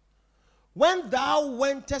 when thou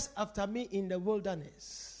wentest after me in the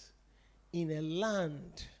wilderness, in a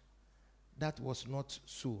land that was not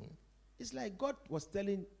sown. It's like God was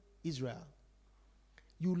telling Israel,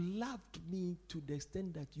 you loved me to the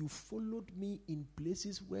extent that you followed me in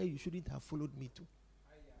places where you shouldn't have followed me to.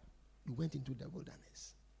 You went into the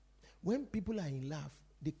wilderness. When people are in love,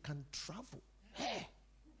 they can travel. Hey.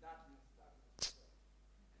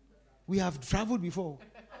 We have traveled before.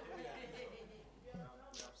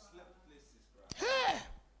 Hey.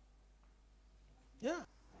 Yeah.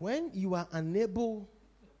 When you are unable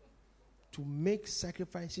to make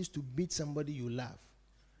sacrifices to beat somebody you love,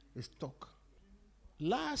 it's talk.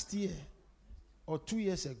 Last year or 2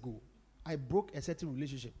 years ago, I broke a certain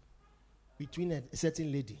relationship between a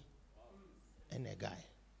certain lady and a guy.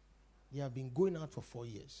 They have been going out for 4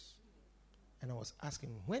 years. And I was asking,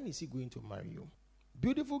 when is he going to marry you?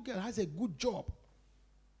 Beautiful girl has a good job.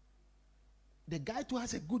 The guy too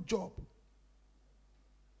has a good job.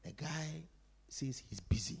 The guy says he's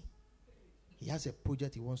busy. He has a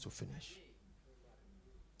project he wants to finish.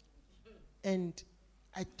 And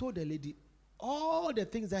I told the lady, all the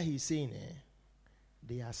things that he's saying,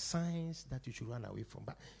 they are signs that you should run away from.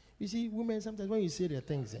 But you see, women, sometimes when you say the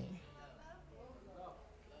things,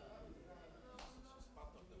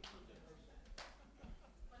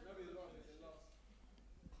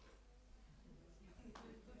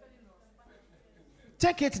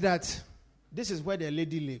 take it that this is where the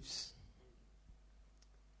lady lives.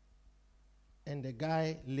 And the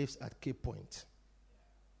guy lives at Cape Point.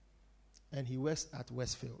 And he works at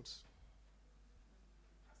Westfields.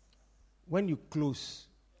 When you close,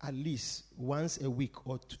 at least once a week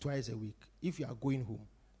or twice a week, if you are going home,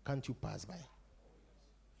 can't you pass by?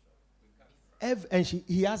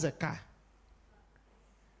 He has a car.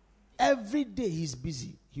 Every day he's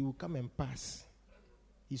busy. He will come and pass.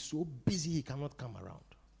 He's so busy he cannot come around.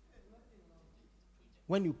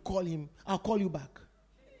 When you call him, I'll call you back.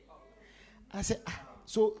 I said,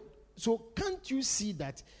 so can't you see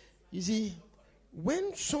that? You see,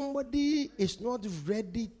 when somebody is not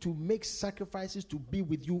ready to make sacrifices to be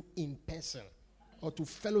with you in person or to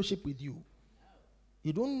fellowship with you,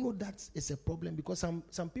 you don't know that it's a problem, because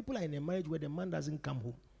some people are in a marriage where the man doesn't come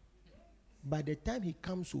home. By the time he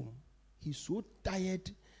comes home, he's so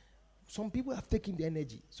tired. Some people have taken the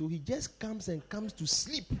energy. So he just comes to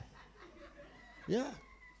sleep. Yeah.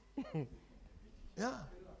 Yeah.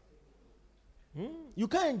 You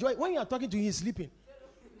can't enjoy when you are talking to him, he's sleeping.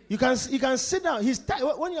 You can sit down. He's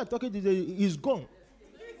tired. When you are talking to him, he's gone.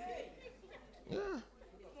 Yeah.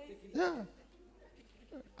 Yeah.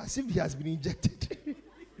 As if he has been injected.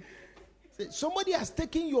 Somebody has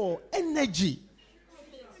taken your energy.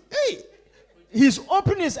 Hey, he's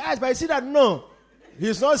opening his eyes, but I see that no,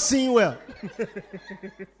 he's not seeing well.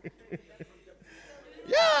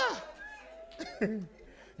 Yeah.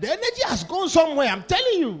 The energy has gone somewhere, I'm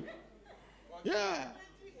telling you. Yeah.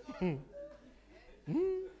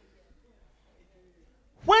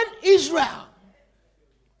 When Israel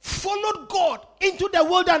followed God into the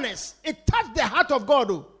wilderness, it touched the heart of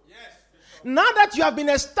God. Oh. Yes. Now that you have been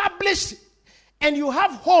established and you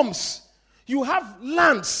have homes, you have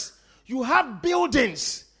lands, you have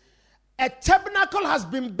buildings, a tabernacle has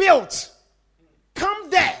been built.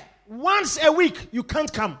 Come there once a week. You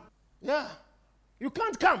can't come. Yeah. You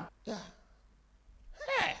can't come. Yeah.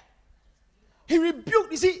 Hey. He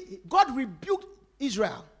rebuked, you see, God rebuked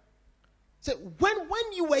Israel. So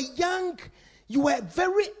when you were young, you were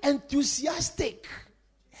very enthusiastic.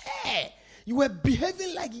 Hey, you were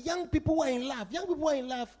behaving like young people were in love. Young people were in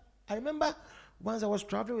love. I remember once I was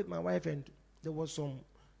traveling with my wife and there was some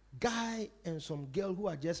guy and some girl who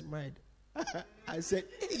had just married. I said,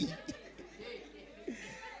 hey.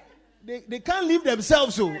 They can't leave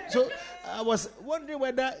themselves. So I was wondering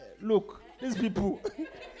whether, look, these people.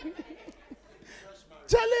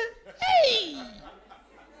 Charlie, hey.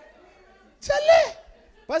 Charlie.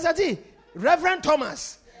 Pastor T, Reverend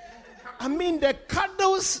Thomas. I mean, the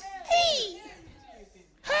cuddles. Hey.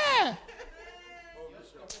 Hey.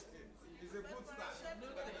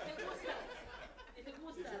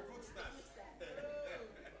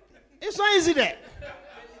 It's not easy there.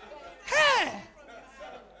 Hey.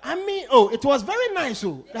 I mean, it was very nice.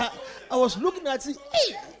 I was looking at it.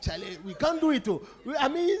 Hey, Charlie, we can't do it. I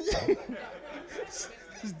mean,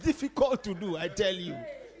 it's difficult to do, I tell you.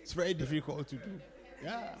 It's very difficult to do.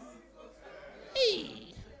 Yeah.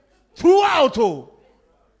 Hey. Throughout.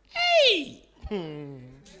 Hey.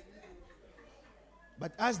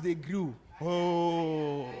 But as they grew,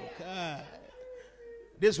 God.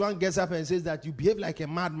 This one gets up and says that you behave like a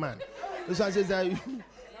madman. This one says that you...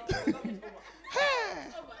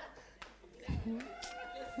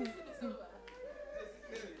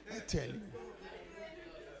 I tell you.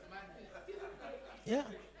 Yeah.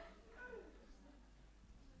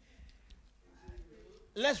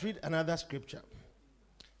 Let's read another scripture.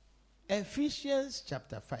 Ephesians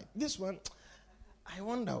chapter 5. This one, I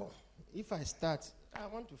wonder if I start. I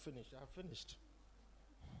want to finish. I've finished.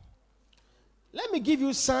 Let me give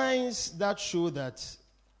you signs that show that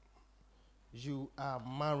you are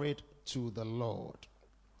married to the Lord.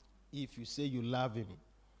 If you say you love him,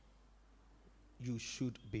 you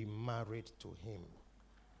should be married to him.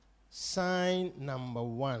 Sign number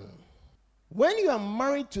 1. When you are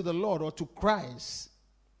married to the Lord or to Christ,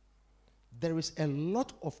 there is a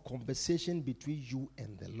lot of conversation between you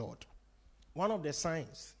and the Lord. One of the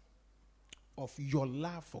signs of your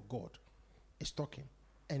love for God is talking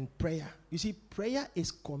and prayer. You see, prayer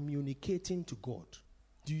is communicating to God.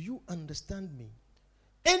 Do you understand me?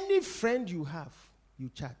 Any friend you have, you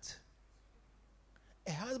chat.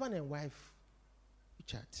 A husband and wife, you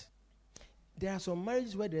chat. There are some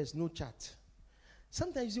marriages where there's no chat.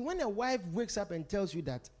 Sometimes, you see, when a wife wakes up and tells you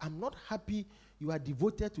that, I'm not happy you are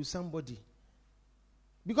devoted to somebody,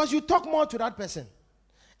 because you talk more to that person.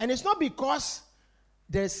 And it's not because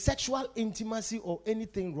there's sexual intimacy or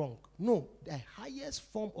anything wrong. No, the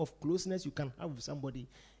highest form of closeness you can have with somebody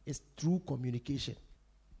is through communication.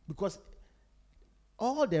 Because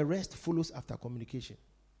all the rest follows after communication.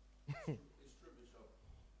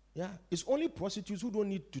 Yeah, it's only prostitutes who don't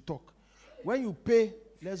need to talk. When you pay,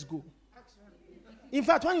 let's go. In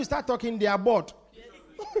fact, when you start talking, they are bored.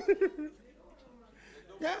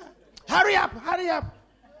 Yeah. Hurry up, hurry up.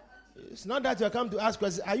 It's not that you come to ask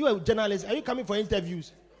questions. Are you a journalist? Are you coming for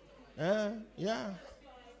interviews? Yeah.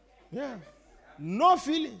 Yeah. No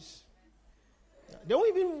feelings. They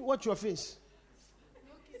won't even watch your face.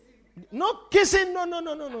 No kissing.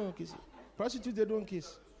 No kissing. Prostitutes, they don't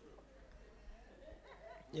kiss.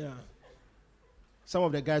 Yeah. Some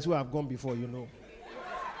of the guys who have gone before, you know.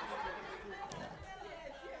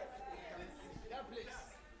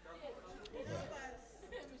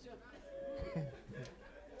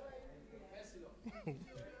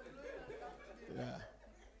 Yeah.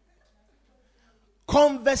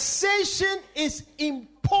 Conversation is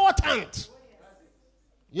important.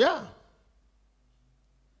 Yeah.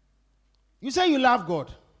 You say you love God.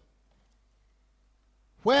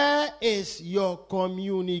 Where is your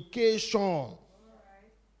communication?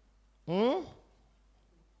 Do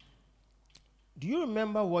you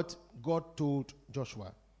remember what God told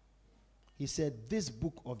Joshua? He said, this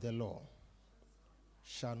book of the law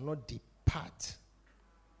shall not depart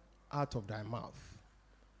out of thy mouth.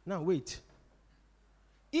 Now wait.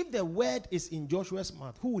 If the word is in Joshua's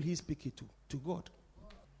mouth, who will he speak it to? To God.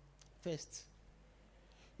 First,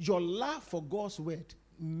 your love for God's word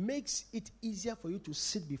makes it easier for you to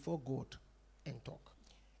sit before God and talk.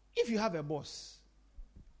 If you have a boss,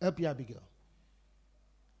 LP Abigail,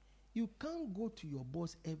 you can't go to your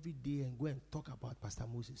boss every day and go and talk about Pastor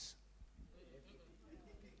Moses.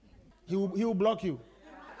 He will block you.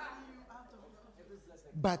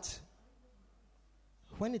 But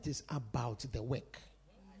when it is about the work,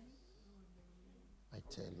 I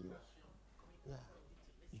tell you, yeah,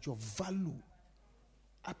 your value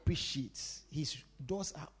appreciates. His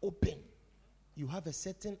doors are open. You have a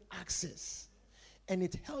certain access. And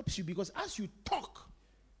it helps you because as you talk,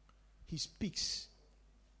 he speaks.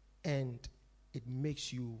 And it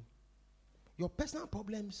makes you, your personal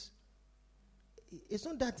problems, it's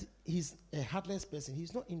not that he's a heartless person.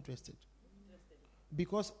 He's not interested.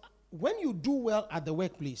 Because when you do well at the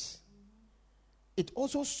workplace, it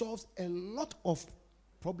also solves a lot of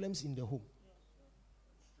problems in the home.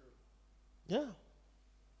 Yeah.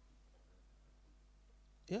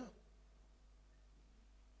 Yeah.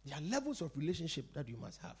 There are levels of relationship that you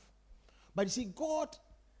must have. But you see, God,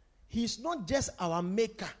 he's not just our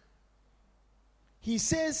maker. He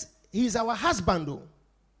says he's our husband, though.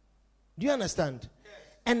 Do you understand? Yes.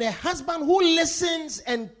 And a husband who listens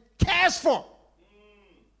and cares for.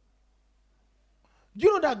 Do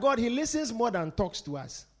you know that God, he listens more than talks to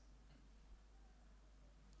us?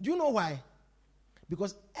 Do you know why?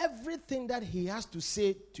 Because everything that he has to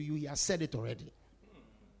say to you, he has said it already.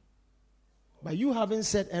 But you haven't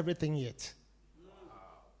said everything yet.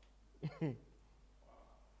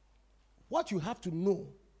 What you have to know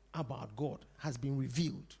about God has been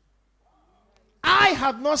revealed. Eye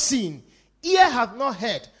have not seen, ear have not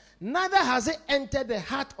heard, neither has it entered the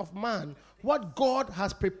heart of man what God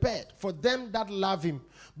has prepared for them that love him.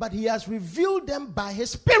 But he has revealed them by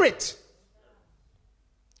his Spirit.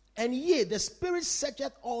 And yea, the Spirit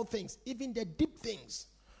searcheth all things, even the deep things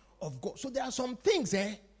of God. So there are some things,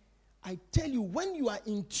 I tell you, when you are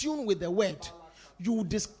in tune with the word, you will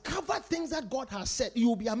discover things that God has said. You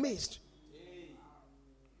will be amazed.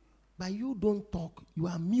 But you don't talk, you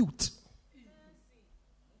are mute.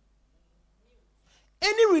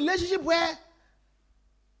 Any relationship where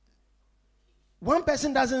one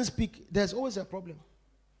person doesn't speak, there's always a problem.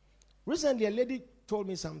 Recently, a lady told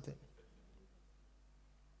me something.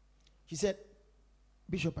 She said,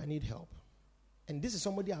 Bishop, I need help. And this is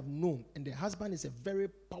somebody I've known. And the husband is a very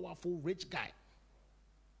powerful, rich guy.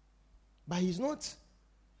 But he's not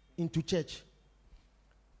into church.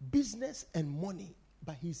 Business and money.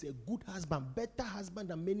 But he's a good husband. Better husband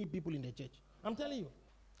than many people in the church. I'm telling you.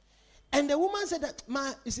 And the woman said that,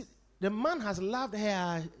 the man has loved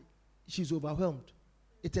her. She's overwhelmed.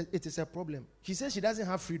 It is a problem. She says she doesn't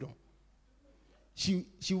have freedom. She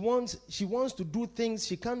wants to do things.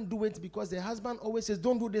 She can't do it because the husband always says,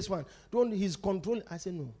 don't do this one. He's controlling. I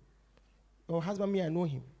say, no. Your husband, I know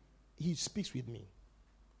him. He speaks with me.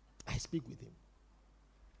 I speak with him.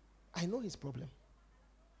 I know his problem.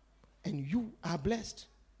 And you are blessed.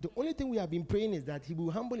 The only thing we have been praying is that he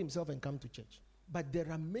will humble himself and come to church. But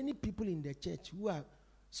there are many people in the church who are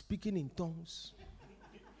speaking in tongues.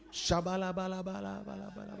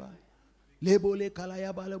 Shabalabalabalabalabalaba. Lebole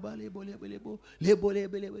kalaya balaba lebole belebo lebole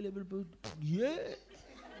belebo. Yeah.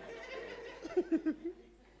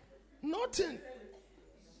 Nothing.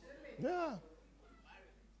 Yeah.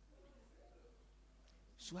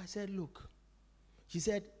 So I said, look. She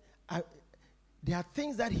said, there are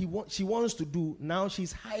things that she wants to do. Now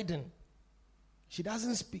she's hiding. She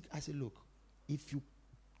doesn't speak. I said, look, if you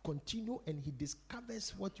continue and he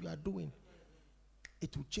discovers what you are doing,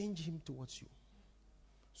 it will change him towards you.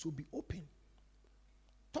 So be open.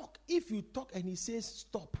 Talk. If you talk and he says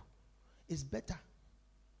stop, it's better.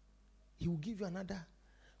 He will give you another.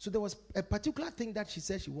 So there was a particular thing that she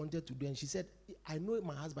said she wanted to do. And she said, I know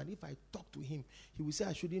my husband, if I talk to him, he will say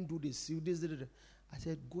I shouldn't do this. I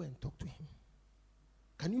said, go and talk to him.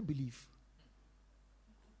 Can you believe?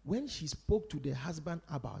 When she spoke to the husband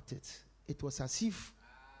about it, it was as if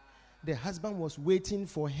the husband was waiting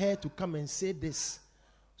for her to come and say this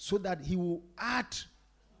so that he will add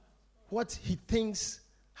what he thinks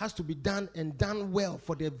has to be done and done well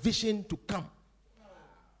for the vision to come.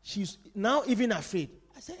 She's now even afraid.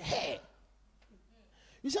 I said, hey.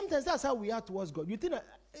 You sometimes that's how we are towards God. You think that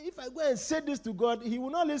if I go and say this to God, he will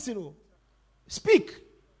not listen. Oh. Speak.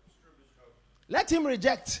 Let him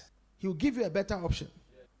reject. He will give you a better option.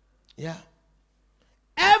 Yeah.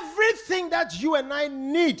 Everything that you and I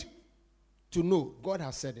need to know, God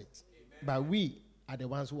has said it. Amen. But we are the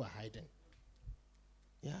ones who are hiding.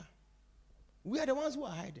 Yeah. We are the ones who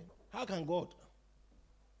are hiding. How can God,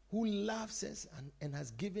 who loves us and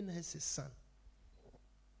has given us his son,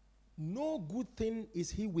 no good thing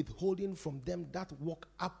is he withholding from them that walk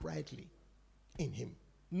uprightly in him.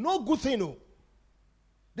 No good thing, no.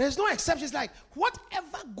 There's no exceptions. Like,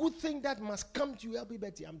 whatever good thing that must come to you, LP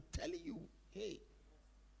Betty, I'm telling you, hey,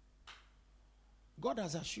 God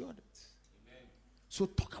has assured it. Amen. So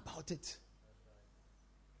talk about it.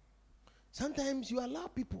 Sometimes you allow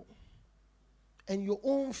people and your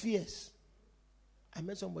own fears. I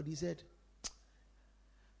met somebody, he said,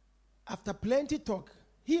 after plenty talk,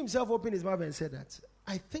 he himself opened his mouth and said that,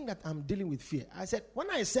 I think that I'm dealing with fear. I said, when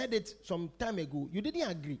I said it some time ago, you didn't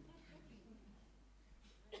agree.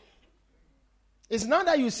 It's now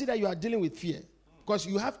that you see that you are dealing with fear. Because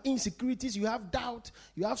you have insecurities, you have doubt,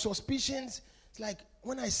 you have suspicions. It's like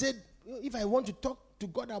when I said, if I want to talk to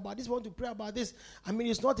God about this, want to pray about this, I mean,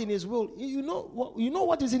 it's not in his will. You know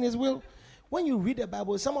what is in his will? When you read the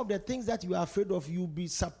Bible, some of the things that you are afraid of, you'll be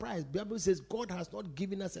surprised. The Bible says God has not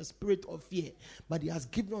given us a spirit of fear, but he has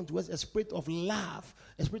given unto us a spirit of love,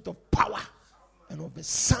 a spirit of power, and of a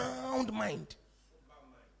sound mind.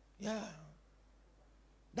 Yeah.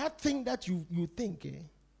 That thing that you think,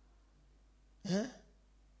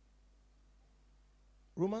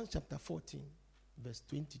 Romans chapter 14, verse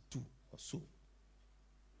 22 or so.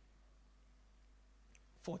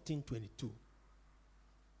 14:22.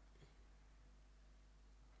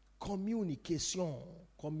 Communication.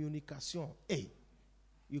 Hey,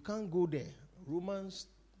 you can't go there. Romans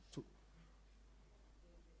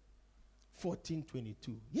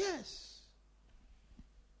 14:22. Yes.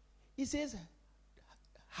 He says,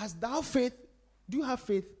 hast thou faith? Do you have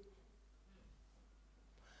faith?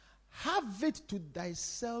 Have it to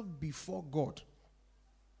thyself before God.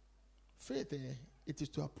 Faith, it is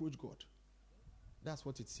to approach God. That's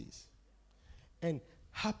what it says. And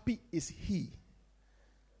happy is he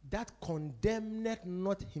that condemneth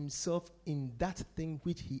not himself in that thing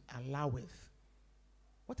which he alloweth.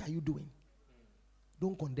 What are you doing?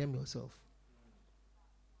 Don't condemn yourself.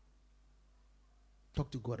 Talk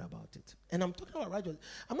to God about it. And I'm talking about righteousness.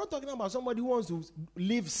 I'm not talking about somebody who wants to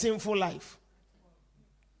live sinful life.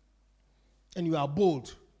 And you are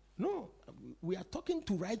bold. No. We are talking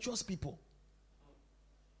to righteous people.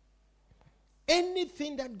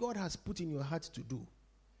 Anything that God has put in your heart to do,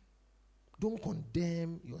 don't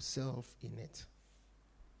condemn yourself in it.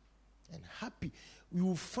 And happy. You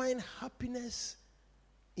will find happiness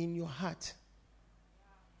in your heart.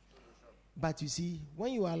 But you see,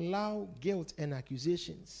 when you allow guilt and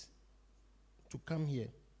accusations to come here,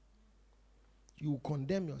 you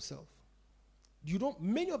condemn yourself.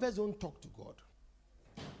 Many of us don't talk to God.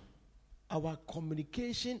 Our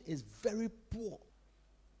communication is very poor.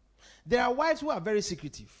 There are wives who are very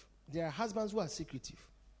secretive. There are husbands who are secretive.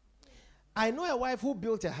 I know a wife who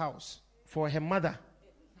built a house for her mother,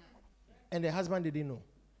 and the husband didn't know.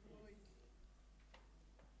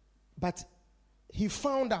 But he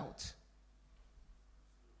found out,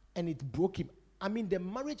 and it broke him. I mean, the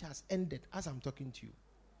marriage has ended as I'm talking to you.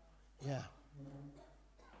 Yeah.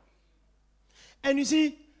 And you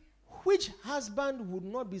see, which husband would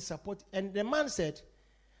not be supported? And the man said,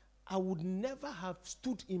 I would never have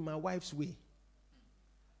stood in my wife's way.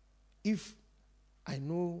 If I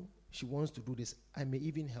know she wants to do this, I may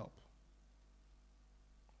even help.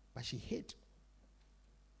 But she hid.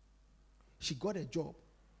 She got a job,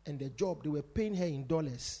 and the job, they were paying her in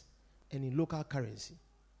dollars and in local currency.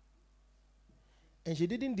 And she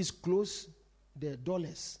didn't disclose the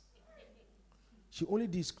dollars. She only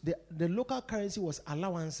the local currency was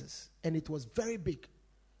allowances, and it was very big.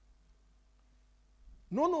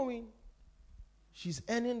 No knowing, she's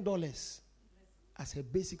earning dollars as her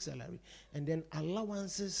basic salary, and then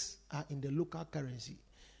allowances are in the local currency.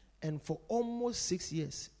 And for almost 6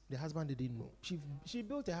 years, the husband didn't know. She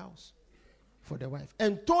built a house for the wife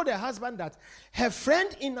and told the husband that her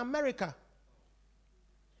friend in America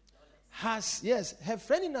her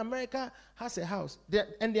friend in America has a house.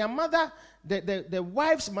 And their mother, the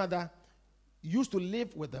wife's mother, used to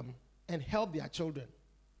live with them and help their children.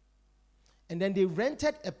 And then they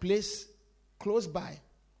rented a place close by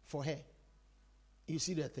for her. You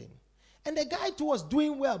see that thing. And the guy too was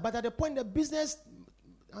doing well, but at the point the business,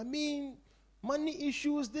 money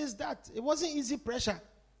issues, this, that, it wasn't easy pressure.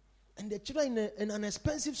 And the children in an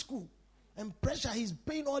expensive school. And pressure, he's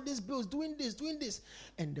paying all these bills, doing this.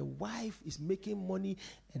 And the wife is making money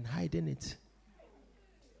and hiding it.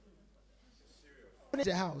 In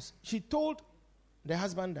the house, she told the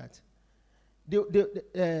husband that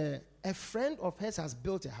a friend of hers has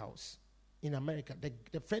built a house in America.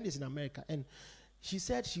 The friend is in America. And she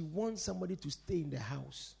said she wants somebody to stay in the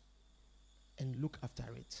house and look after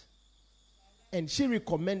it. And she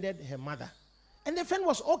recommended her mother. And the friend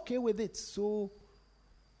was okay with it. So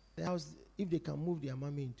the house, if they can move their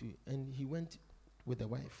mommy into it. And he went with the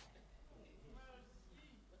wife.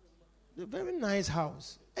 A very nice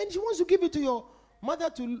house. And she wants to give it to your mother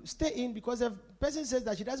to stay in because the person says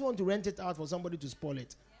that she doesn't want to rent it out for somebody to spoil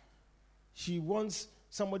it. She wants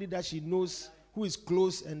somebody that she knows who is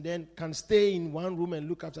close and then can stay in one room and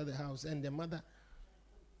look after the house and the mother.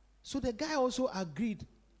 So the guy also agreed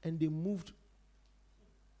and they moved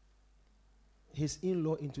his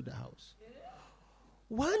in-law into the house.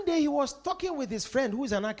 One day he was talking with his friend who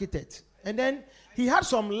is an architect, and then he had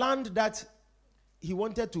some land that he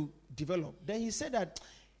wanted to develop. Then he said that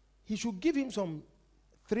he should give him some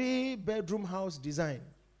 3-bedroom house design.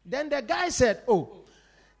 Then the guy said, oh,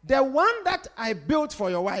 the one that I built for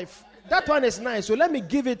your wife, that one is nice, so let me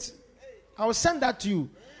give it. I'll send that to you.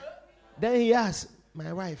 Then he asked,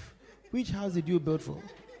 my wife, which house did you build for?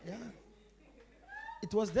 Yeah.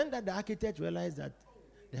 It was then that the architect realized that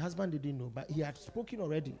the husband didn't know, but he had spoken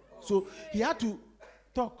already. So he had to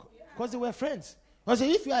talk because they were friends. I said,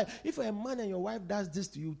 if you're a man and your wife does this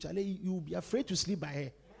to you, Charlie, you will be afraid to sleep by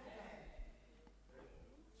her.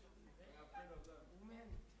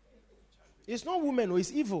 It's not women,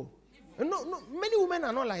 it's evil. No, many women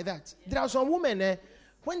are not like that. There are some women,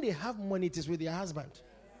 when they have money, it is with their husband.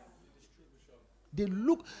 They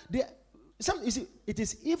look, you see, it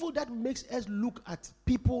is evil that makes us look at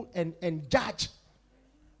people and judge.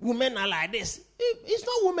 Women are like this. It's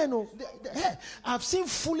not women. No. I've seen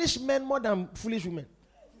foolish men more than foolish women.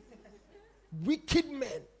 Wicked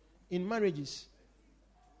men in marriages.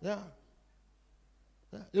 Yeah.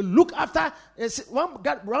 They look after,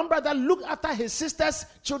 one brother looked after his sister's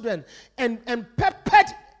children and peppered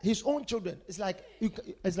his own children. It's like you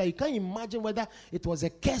can't imagine whether it was a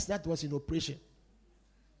curse that was in operation.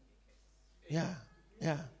 Yeah.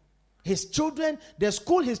 His children, the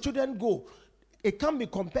school his children go, it can't be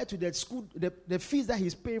compared to the school, the fees that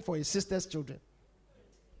he's paying for his sister's children.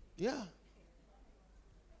 Yeah.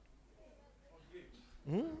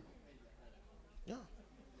 Yeah.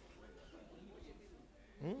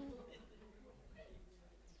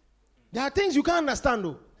 There are things you can't understand,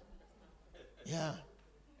 though. Yeah.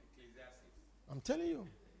 I'm telling you.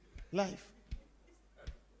 Life.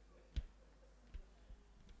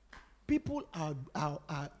 People are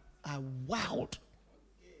wild.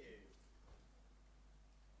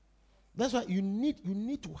 That's why you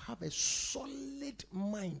need to have a solid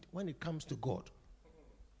mind when it comes to God.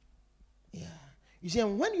 Yeah. You see,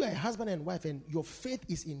 and when you are a husband and wife and your faith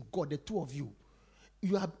is in God, the two of you,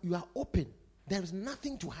 you are open. There is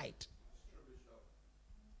nothing to hide.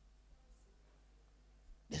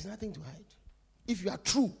 There's nothing to hide. If you are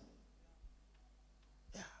true.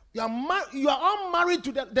 Yeah. You are all married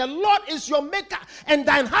to the Lord is your maker and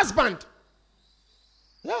thine husband.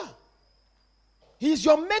 Yeah. He is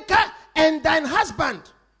your maker and thine husband.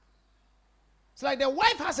 It's like the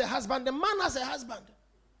wife has a husband, the man has a husband.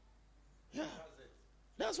 Yeah.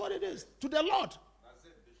 That's what it is. To the Lord.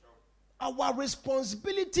 Our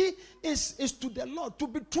responsibility is to the Lord, to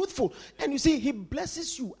be truthful. And you see, He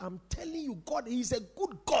blesses you. I'm telling you, God, He is a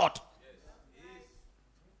good God. Yes, He is.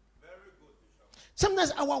 Very good, Bishop.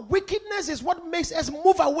 Sometimes our wickedness is what makes us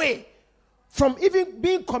move away from even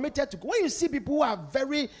being committed to God. When you see people who are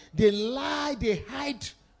they lie, they hide,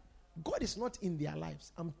 God is not in their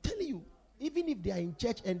lives. I'm telling you, even if they are in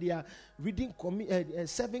church and they are reading,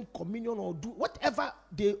 serving communion or do whatever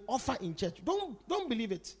they offer in church, don't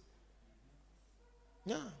believe it.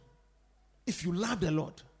 Yeah. If you love the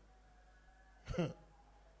Lord.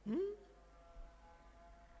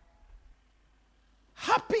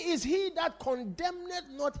 Happy is he that condemneth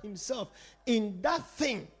not himself in that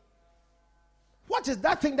thing. What is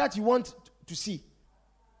that thing that you want to see?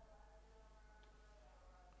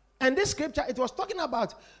 And this scripture, it was talking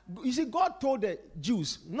about, you see, God told the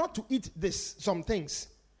Jews not to eat some things.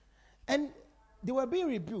 And they were being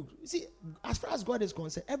rebuked. You see, as far as God is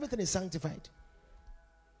concerned, everything is sanctified.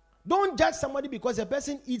 Don't judge somebody because a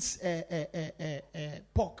person eats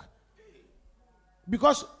pork.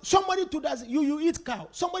 Because somebody too doesn't, you eat cow.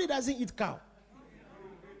 Somebody doesn't eat cow.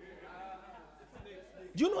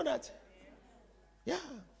 Do you know that? Yeah.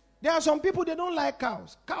 There are some people, they don't like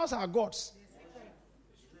cows. Cows are gods.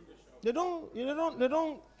 They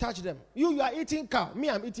don't touch them. You are eating cow. Me,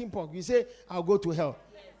 I'm eating pork. You say, I'll go to hell.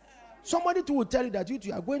 Somebody too will tell you that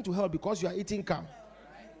you are going to hell because you are eating cow.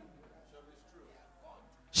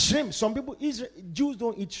 Shrimp. Some people, Jews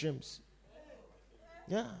don't eat shrimps.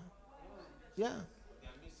 Yeah. Yeah.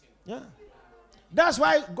 Yeah. That's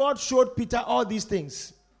why God showed Peter all these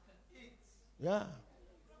things. Yeah.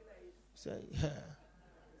 So, yeah.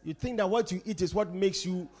 You think that what you eat is what makes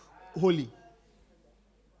you holy.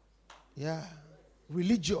 Yeah.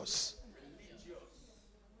 Religious.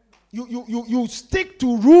 You stick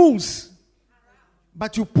to rules,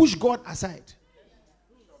 but you push God aside.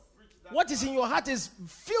 What is in your heart is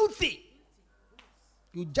filthy.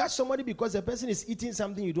 You judge somebody because the person is eating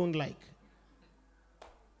something you don't like.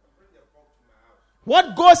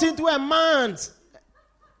 What goes into a man's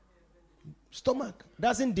stomach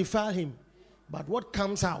doesn't defile him, but what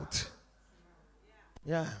comes out.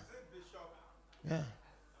 Yeah. Yeah.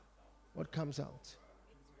 What comes out.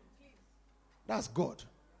 That's God.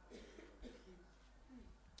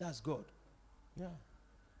 That's God. Yeah.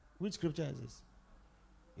 Which scripture is this?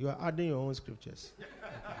 You are adding your own scriptures.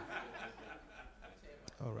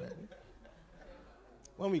 All right.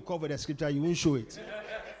 When we cover the scripture, you won't show it.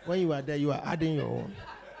 When you are there, you are adding your own.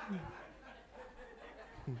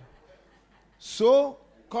 So,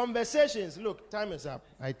 conversations. Look, time is up.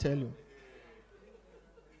 I tell you.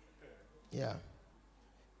 Yeah.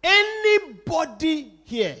 Anybody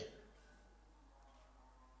here,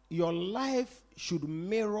 your life should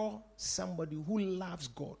mirror somebody who loves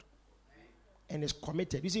God and is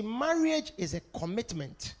committed. You see, marriage is a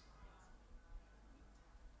commitment.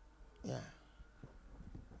 Yeah.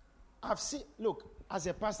 I've seen, look, as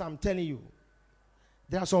a pastor, I'm telling you,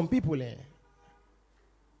 there are some people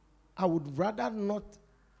I would rather not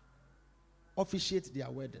officiate their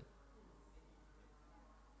wedding.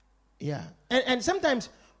 Yeah. And sometimes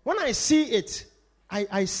when I see it,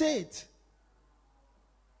 I say it.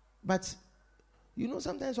 But, you know,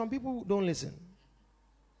 sometimes some people don't listen.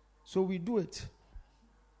 So we do it.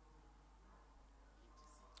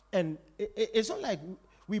 And it's not like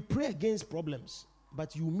we pray against problems,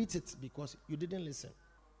 but you meet it because you didn't listen.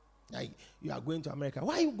 Like, you are going to America.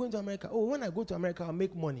 Why are you going to America? Oh, when I go to America, I'll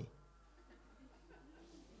make money.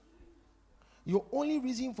 Your only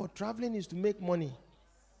reason for traveling is to make money.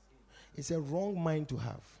 It's a wrong mind to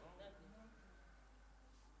have.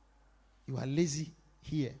 You are lazy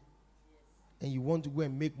here, and you want to go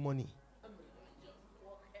and make money.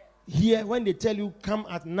 Here, when they tell you come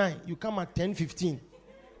at 9, you come at 10:15.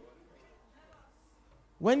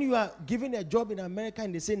 When you are given a job in America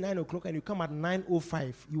and they say 9 o'clock and you come at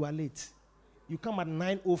 9:05, you are late. You come at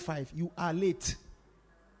 9:05, you are late.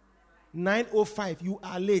 9:05, you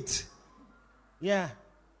are late. Yeah.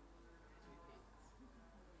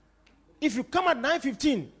 If you come at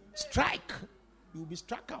 9:15, strike. You will be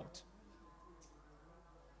struck out.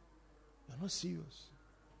 You're not serious.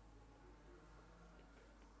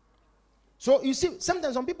 So you see,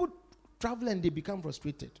 sometimes some people travel and they become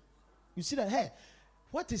frustrated. You see that, hey,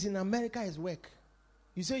 what is in America is work.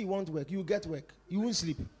 You say you want work, you get work. You won't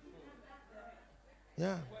sleep.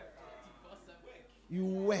 Yeah. You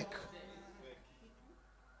work.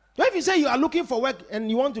 So if you say you are looking for work and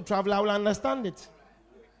you want to travel, I will understand it.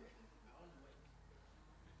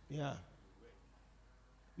 Yeah.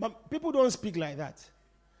 But people don't speak like that.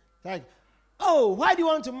 Like, oh, why do you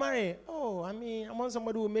want to marry? Oh, I want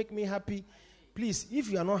somebody who will make me happy. Please,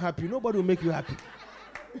 if you are not happy, nobody will make you happy.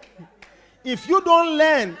 If you don't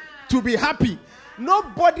learn to be happy, no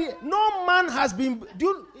man has been.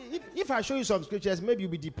 If I show you some scriptures, maybe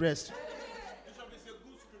you'll be depressed.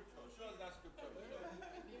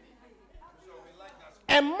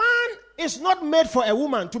 A man is not made for a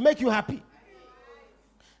woman to make you happy.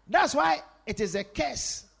 That's why it is a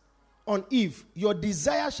curse on Eve. Your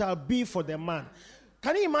desire shall be for the man.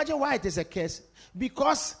 Can you imagine why it is a curse?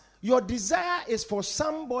 Because your desire is for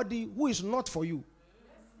somebody who is not for you.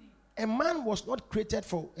 A man was not created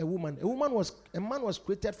for a woman. A man was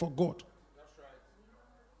created for God. That's right.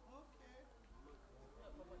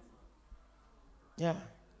 Yeah.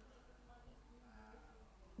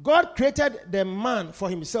 God created the man for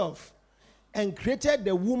himself and created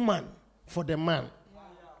the woman for the man.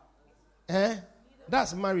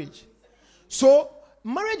 That's marriage. So,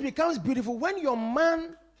 marriage becomes beautiful when your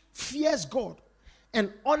man fears God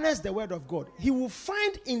and honors the word of God. He will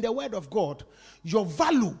find in the word of God your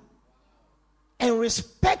value and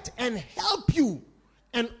respect and help you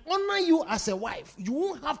and honor you as a wife. You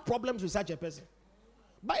won't have problems with such a person.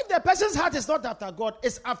 But if the person's heart is not after God,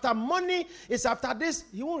 it's after money, it's after this,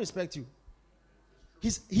 he won't respect you.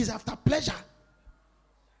 He's after pleasure.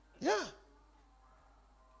 Yeah.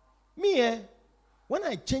 Me, when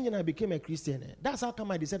I changed and I became a Christian, that's how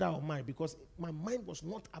come I decided I would marry, because my mind was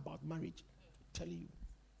not about marriage. I'm telling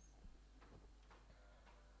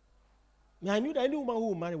you. I knew that any woman who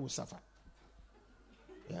would marry would suffer.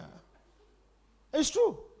 Yeah. It's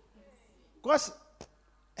true. Because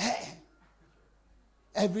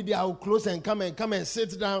every day I will close and come and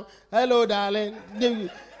sit down. Hello, darling. Then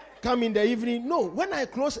come in the evening. No, when I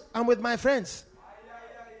close, I'm with my friends.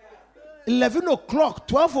 11 o'clock,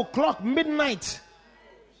 12 o'clock, midnight.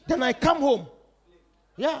 Then I come home.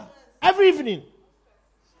 Yeah. Every evening.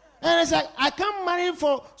 And it's like, I can't marry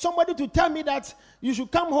for somebody to tell me that you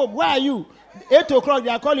should come home. Where are you? 8 o'clock,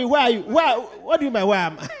 they are calling. Where are you? What do you mean, where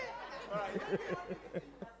am I?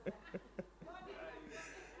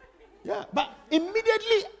 Yeah. But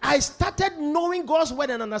immediately I started knowing God's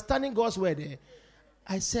word and understanding God's word.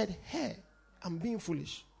 I said, hey, I'm being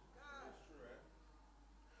foolish.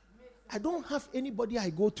 I don't have anybody I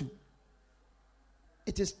go to.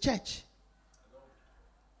 It is church,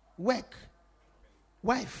 work,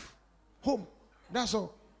 wife, home. That's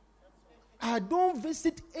all. I don't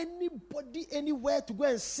visit anybody anywhere to go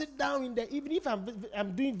and sit down in the evening. If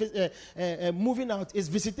I'm doing moving out, it's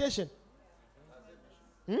visitation.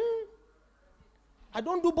 I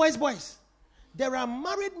don't do boys. There are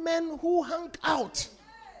married men who hang out.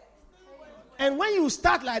 And when you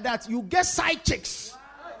start like that, you get side chicks.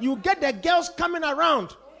 You get the girls coming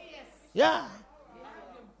around. Yeah.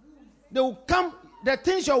 They will come. The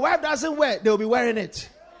things your wife doesn't wear, they will be wearing it.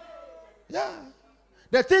 Yeah.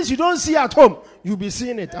 The things you don't see at home, you'll be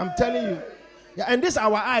seeing it. I'm telling you. Yeah. And this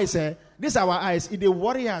our eyes, This our eyes. It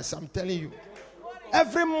worry us. I'm telling you.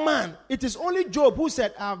 Every man. It is only Job who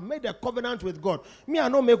said, I've made a covenant with God. Me, I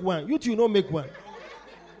don't make one. You two don't make one.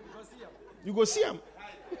 You go see him.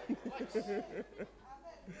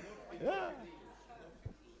 Yeah.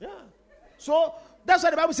 Yeah. So that's why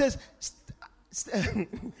the Bible says,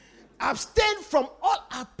 abstain from all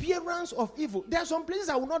appearance of evil. There are some places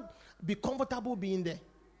I will not be comfortable being there.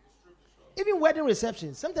 Even wedding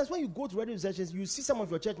receptions. Sometimes when you go to wedding receptions, you see some of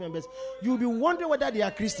your church members, you'll be wondering whether they are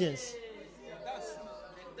Christians.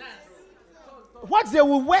 What they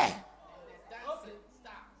will wear.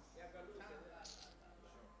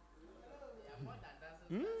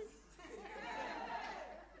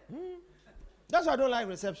 That's why I don't like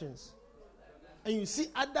receptions. And you see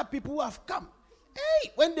other people who have come.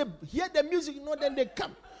 Hey, when they hear the music, then they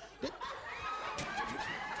come.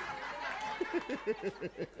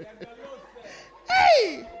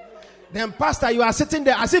 Hey! Then, pastor, you are sitting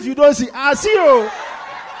there as if you don't see. I see you.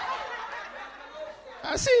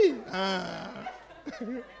 I see.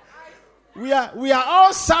 We are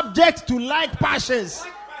all subject to like passions.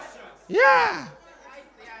 Yeah.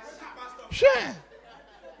 Sure.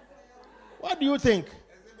 What do you think?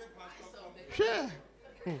 Sure.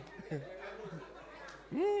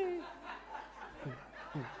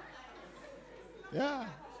 Yeah.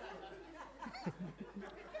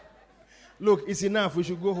 Look, it's enough. We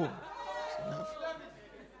should go home. It's enough.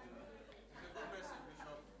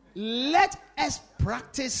 Let us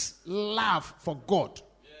practice love for God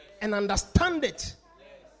and understand it.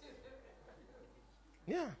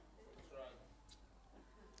 Yeah.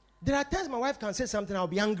 There are times my wife can say something, I'll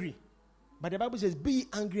be angry. But the Bible says, be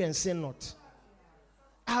angry and sin not.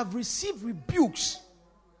 I have received rebukes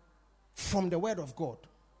from the word of God.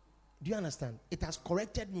 Do you understand? It has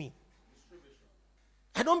corrected me.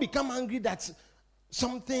 I don't become angry that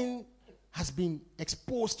something has been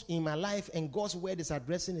exposed in my life and God's word is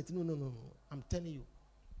addressing it. No. I'm telling you.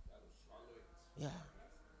 Yeah.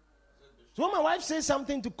 So when my wife says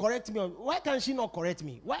something to correct me, why can't she not correct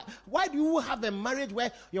me? Why do you have a marriage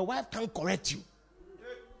where your wife can't correct you?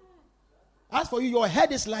 As for you, your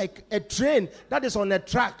head is like a train that is on a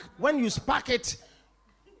track. When you spark it,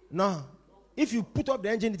 no. If you put up the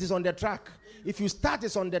engine, it is on the track. If you start,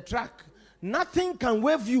 it's on the track. Nothing can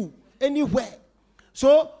wave you anywhere.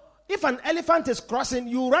 So, if an elephant is crossing,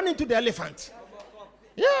 you run into the elephant.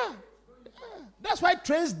 Yeah. That's why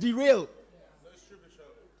trains derail.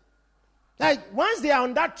 Like, once they are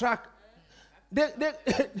on that track,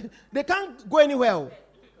 they can't go anywhere.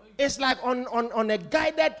 It's like on a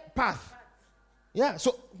guided path. Yeah.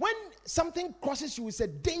 So, when something crosses you, it's a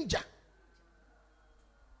danger.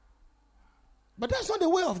 But that's not the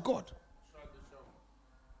way of God.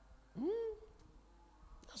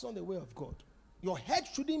 That's not the way of God. Your head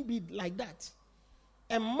shouldn't be like that.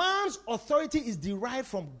 A man's authority is derived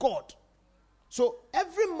from God. So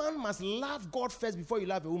every man must love God first before you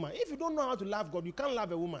love a woman. If you don't know how to love God, you can't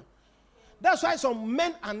love a woman. That's why some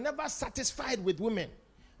men are never satisfied with women.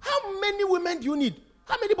 How many women do you need?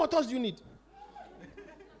 How many bottles do you need?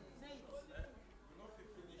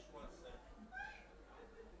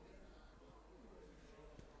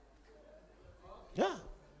 Yeah.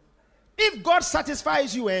 If God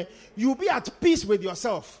satisfies you, you'll be at peace with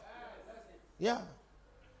yourself. Yeah.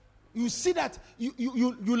 You see that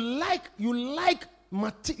you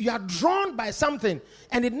are drawn by something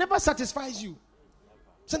and it never satisfies you.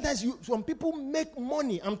 Sometimes some people make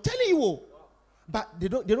money, I'm telling you, but they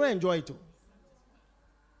don't enjoy it.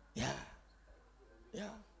 Yeah. Yeah.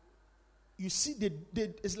 You see,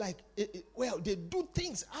 it's like they do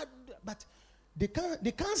things, but they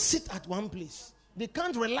can't sit at one place. They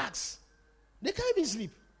can't relax. They can't even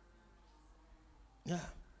sleep. Yeah.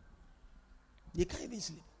 They can't even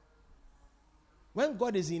sleep. When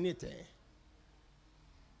God is in it,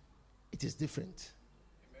 it is different.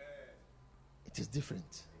 Amen. It is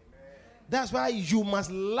different. Amen. That's why you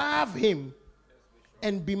must love him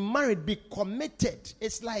and be married, be committed.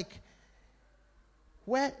 It's like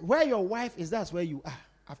where your wife is, that's where you are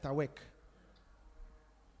after work.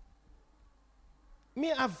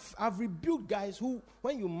 Me, I've rebuked guys who,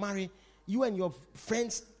 when you marry, you and your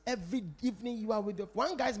friends, every evening you are with them.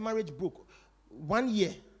 One guy's marriage broke 1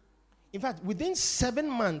 year. In fact, within 7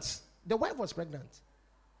 months, the wife was pregnant.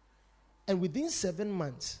 And within 7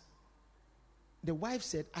 months, the wife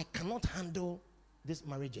said, I cannot handle this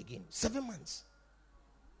marriage again. 7 months.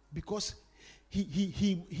 Because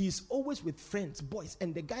he's always with friends, boys,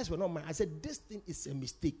 and the guys were not married. I said, this thing is a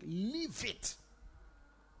mistake. Leave it.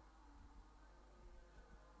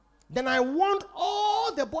 Then I warned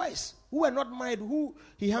all the boys who were not married, who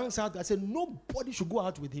he hangs out. I said, nobody should go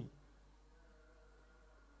out with him.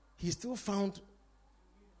 He still found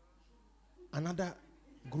another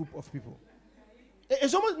group of people.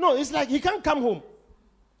 It's almost, it's like he can't come home.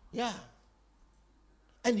 Yeah.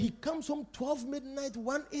 And he comes home 12 midnight,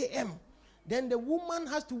 1 a.m. Then the woman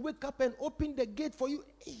has to wake up and open the gate for you.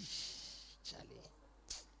 Charlie.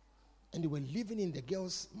 And they were living in the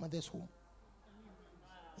girl's mother's home.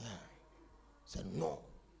 Yeah. Said, no.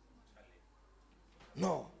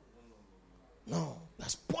 You're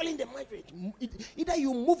spoiling the marriage. Either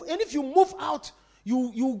you move, and if you move out,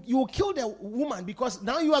 you kill the woman, because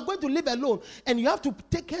now you are going to live alone and you have to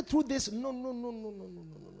take her through this. No.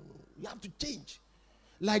 You have to change.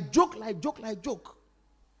 Like joke.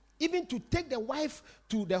 Even to take the wife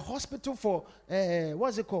to the hospital for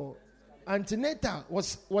what's it called? Antenatal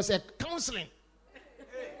was a counseling.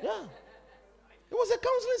 Yeah. It was a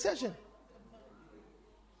counseling session.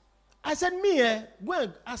 I said, go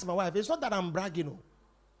and ask my wife. It's not that I'm bragging. No.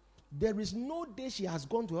 There is no day she has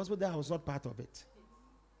gone to hospital that I was not part of it.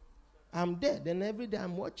 I'm there. Then every day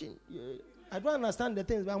I'm watching. I don't understand the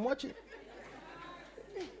things, but I'm watching.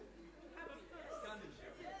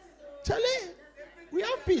 Charlie, we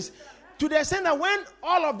have peace. To the extent that when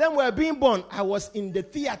all of them were being born, I was in the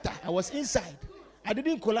theater. I was inside. I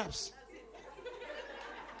didn't collapse.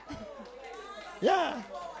 Yeah.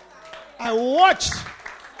 I watched.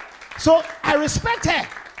 So I respect her.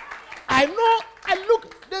 I know. I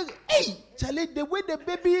look. Hey, Charlie, the way the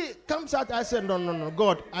baby comes out, I said, no,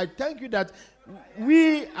 God, I thank you that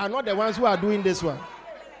we are not the ones who are doing this one.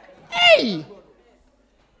 Hey,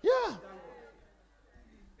 yeah.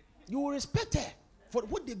 You will respect her for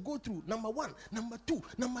what they go through. Number 1, number 2,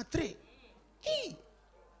 number 3. Hey.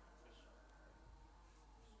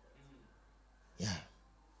 Yeah.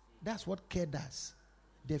 That's what care does.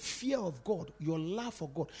 The fear of God, your love for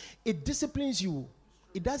God, it disciplines you.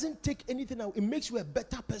 It doesn't take anything out. It makes you a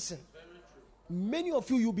better person. Many of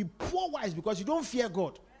you, you'll be poor wise because you don't fear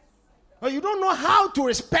God. Or you don't know how to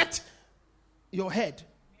respect your head.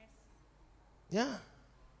 Yeah.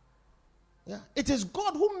 Yeah. It is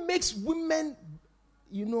God who makes women,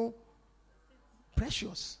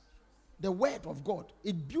 precious. The word of God.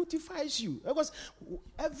 It beautifies you. Because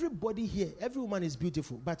everybody here, every woman is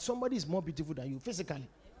beautiful, but somebody is more beautiful than you physically.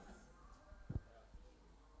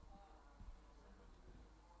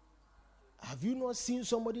 Have you not seen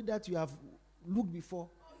somebody that you have looked before?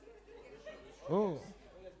 Oh.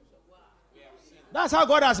 That's how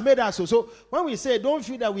God has made us. So when we say, don't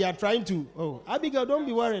feel that we are trying to, Abigail, don't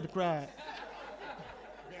be worried, cry.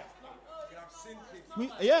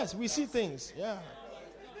 We see things. Yeah.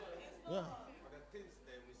 Yeah.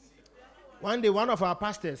 One day, one of our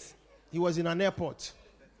pastors, he was in an airport.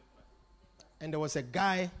 And there was a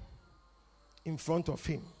guy in front of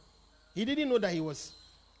him. He didn't know that he was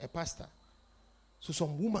a pastor. So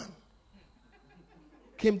some woman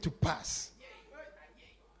came to pass.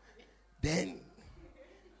 Then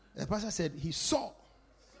the pastor said he saw.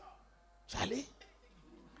 Charlie.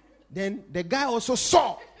 Then the guy also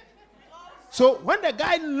saw. So when the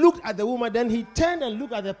guy looked at the woman, then he turned and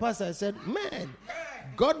looked at the pastor and said, man,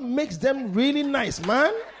 God makes them really nice,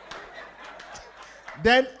 man.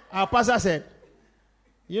 Then our pastor said,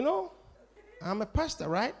 I'm a pastor,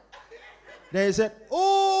 right? Then he said,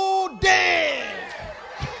 oh, damn.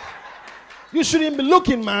 You shouldn't be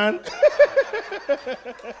looking, man.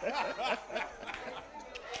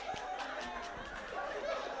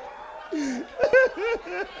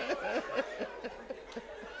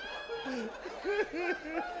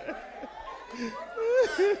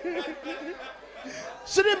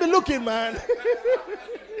 Shouldn't be looking, man.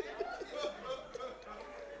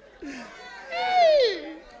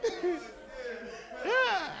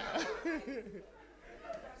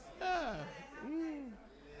 Yeah.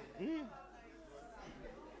 Yeah.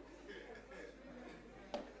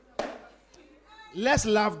 Let's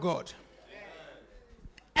love God.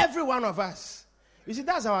 Every one of us. You see,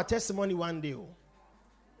 that's our testimony one day.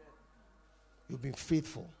 You've been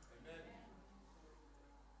faithful.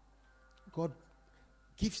 God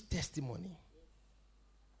gives testimony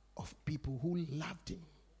of people who loved him.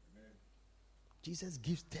 Jesus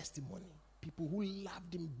gives testimony. People who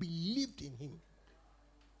loved him, believed in him.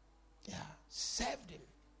 Yeah, served him.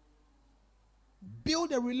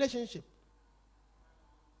 Build a relationship.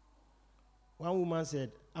 One woman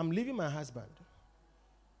said, I'm leaving my husband.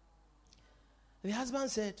 The husband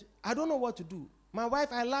said, I don't know what to do. My wife,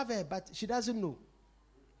 I love her, but she doesn't know.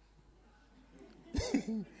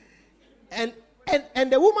 And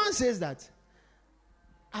the woman says that,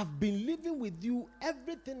 I've been living with you.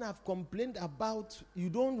 Everything I've complained about, you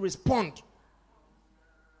don't respond.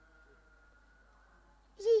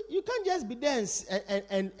 You see, you can't just be there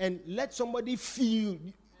and let somebody feel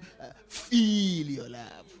your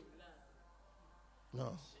love.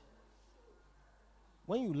 No.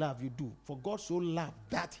 When you love, you do. For God so loved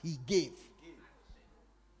that he gave.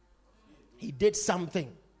 He did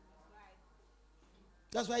something.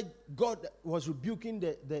 That's why God was rebuking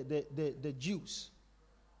the Jews.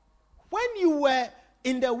 When you were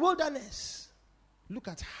in the wilderness, look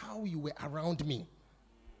at how you were around me.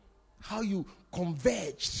 How you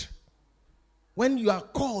converged. When you are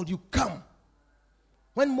called, you come.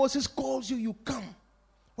 When Moses calls you, you come.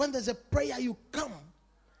 When there's a prayer, you come.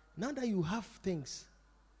 Now that you have things,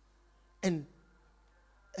 and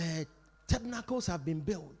tabernacles have been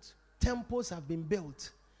built, temples have been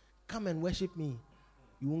built, come and worship me.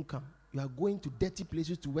 You won't come. You are going to dirty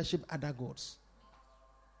places to worship other gods.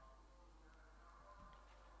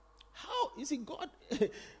 How? You see, God,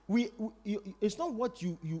 it's not what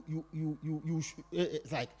you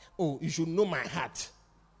it's like, oh, you should know my heart.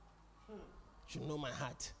 You should know my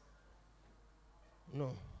heart.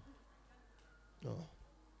 No.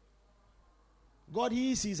 God,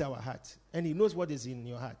 he sees our heart, and he knows what is in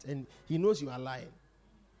your heart, and he knows you are lying.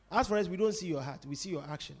 As for us, we don't see your heart, we see your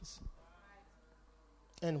actions.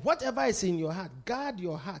 And whatever is in your heart, guard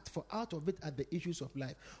your heart, for out of it are the issues of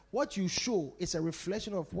life. What you show is a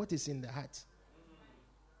reflection of what is in the heart.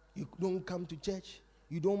 You don't come to church.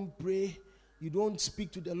 You don't pray. You don't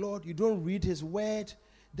speak to the Lord. You don't read his word.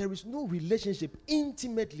 There is no relationship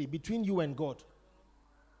intimately between you and God.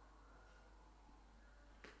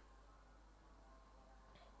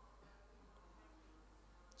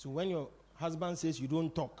 So when your husband says you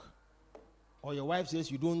don't talk, or your wife says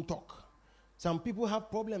you don't talk, some people have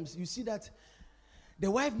problems. You see that the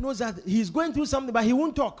wife knows that he's going through something, but he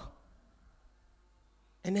won't talk.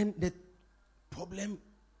 And then the problem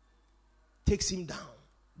takes him down.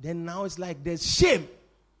 Then now it's like there's shame.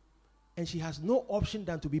 And she has no option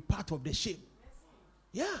than to be part of the shame.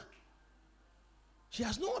 Yeah. She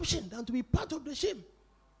has no option than to be part of the shame.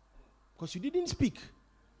 Because you didn't speak.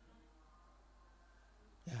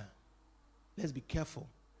 Yeah. Let's be careful.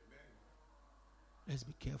 Let's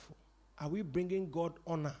be careful. Are we bringing God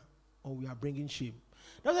honor or we are bringing shame?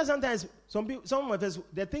 That's why sometimes some of us,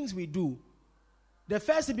 the things we do, the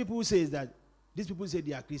first thing people say is that these people say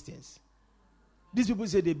they are Christians. These people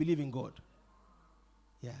say they believe in God.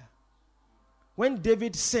 Yeah. When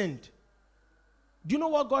David sinned, do you know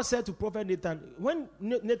what God said to Prophet Nathan? When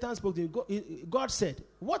Nathan spoke to him, God said,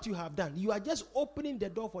 what you have done, you are just opening the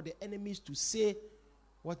door for the enemies to say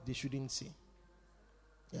what they shouldn't say.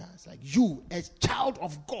 Yeah, it's like you, a child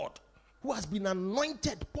of God, who has been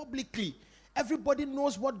anointed publicly. Everybody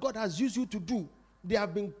knows what God has used you to do. They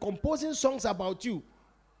have been composing songs about you.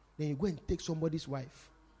 Then you go and take somebody's wife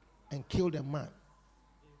and kill the man.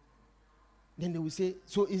 Then they will say,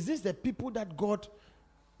 so is this the people that God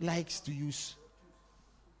likes to use?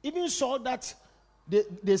 Even Saul, that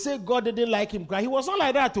they say God didn't like him. He was not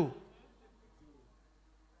like that too.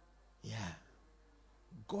 Yeah.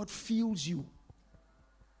 God feels you.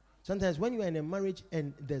 Sometimes when you are in a marriage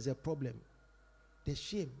and there's a problem, the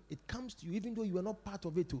shame, it comes to you even though you are not part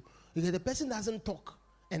of it too. Because the person doesn't talk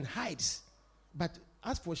and hides. But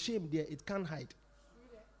as for shame there, it can't hide.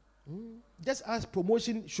 Just as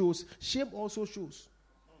promotion shows, shame also shows.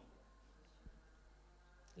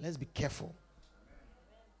 Let's be careful.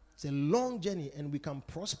 It's a long journey and we can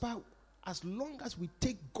prosper as long as we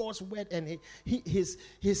take God's word and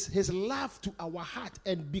his love to our heart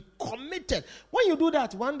and be committed. When you do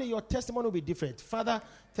that, one day your testimony will be different. Father,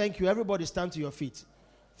 thank you. Everybody stand to your feet.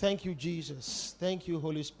 Thank you, Jesus. Thank you,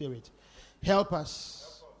 Holy Spirit. Help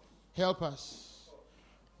us. Help us.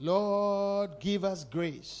 Lord, give us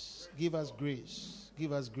grace. Give us grace.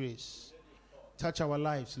 Give us grace. Touch our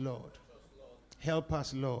lives, Lord. Help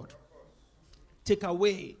us, Lord. Take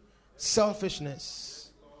away selfishness.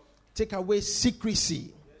 Take away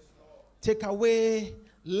secrecy. Take away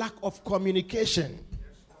lack of communication.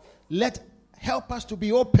 Help us to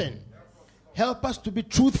be open. Help us to be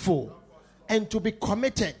truthful and to be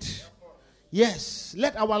committed. Yes,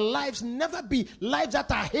 let our lives never be lives that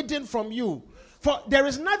are hidden from you. For there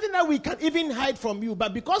is nothing that we can even hide from you.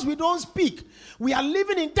 But because we don't speak, we are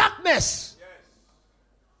living in darkness.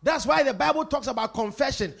 That's why the Bible talks about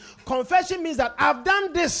confession. Confession means that I've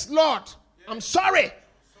done this, Lord. I'm sorry.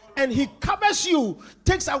 And he covers you,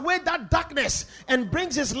 takes away that darkness and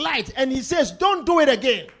brings his light. And he says, don't do it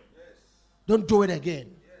again. Don't do it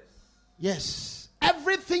again. Yes.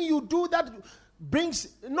 Everything you do that brings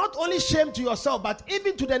not only shame to yourself, but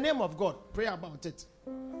even to the name of God. Pray about it.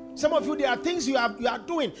 Some of you, there are things you are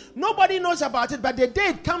doing. Nobody knows about it, but the day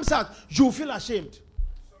it comes out, you feel ashamed.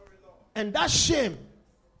 And that shame,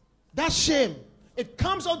 it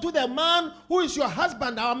comes onto the man who is your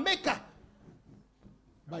husband, our maker.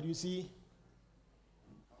 But you see,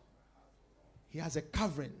 he has a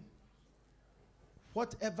covering.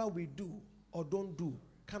 Whatever we do or don't do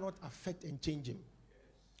cannot affect and change him.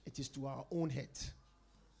 It is to our own head.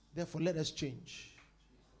 Therefore, let us change.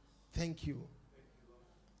 Thank you.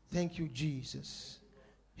 Thank you, Jesus.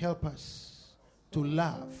 Help us to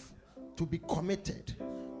love, to be committed,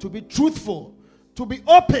 to be truthful, to be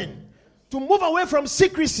open, to move away from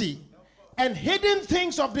secrecy and hidden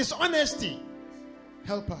things of dishonesty.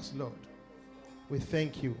 Help us, Lord. We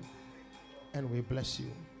thank you and we bless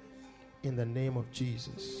you. In the name of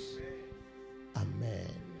Jesus. Amen.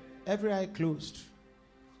 Every eye closed.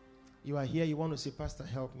 You are here, you want to say, Pastor,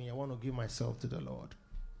 help me. I want to give myself to the Lord.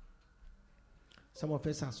 Some of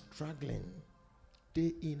us are struggling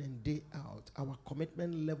day in and day out. Our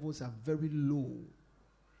commitment levels are very low.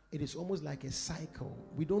 It is almost like a cycle.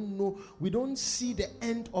 We don't know, we don't see the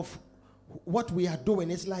end of what we are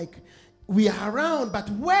doing. It's like we are around, but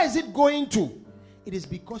where is it going to? It is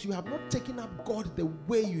because you have not taken up God the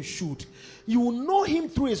way you should. You will know him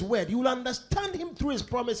through his word. You will understand him through his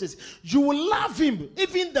promises. You will love him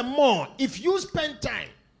even the more if you spend time.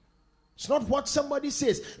 It's not what somebody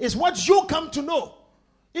says. It's what you come to know.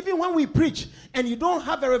 Even when we preach and you don't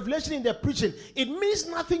have a revelation in the preaching, it means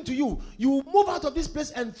nothing to you. You move out of this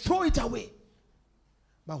place and throw it away.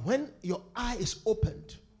 But when your eye is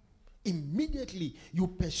opened, immediately you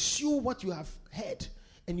pursue what you have heard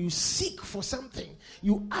and you seek for something.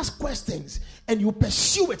 You ask questions and you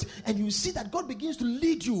pursue it, and you see that God begins to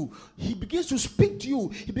lead you. He begins to speak to you.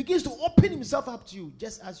 He begins to open himself up to you.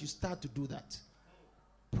 Just as you start to do that,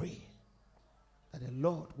 pray that the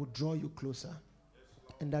Lord will draw you closer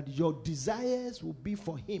and that your desires will be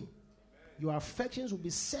for him. Your affections will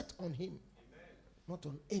be set on him, not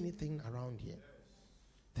on anything around here.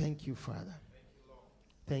 Thank you, Father.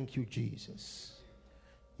 Thank you, Jesus.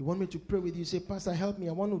 You want me to pray with you? Say, Pastor, help me.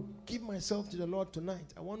 I want to give myself to the Lord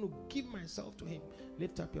tonight. I want to give myself to him.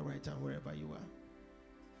 Lift up your right hand wherever you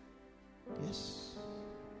are. Yes.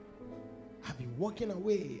 I've been walking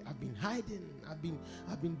away. I've been hiding. I've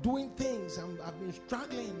been doing things. I've been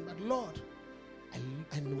struggling. But Lord,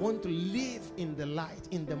 I want to live in the light,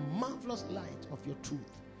 in the marvelous light of your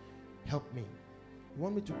truth. Help me. You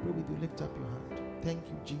want me to pray with you? Lift up your hand. Thank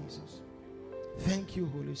you, Jesus. Thank you,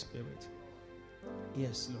 Holy Spirit.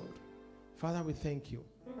 Yes, Lord. Father, we thank you.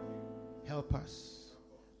 Help us.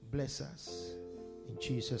 Bless us. In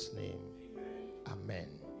Jesus' name. Amen.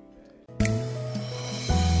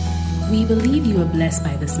 We believe you are blessed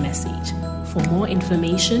by this message. For more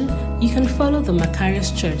information, you can follow the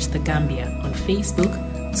Macarius Church, The Gambia, on Facebook,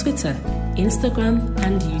 Twitter, Instagram,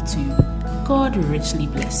 and YouTube. God richly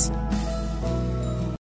bless you.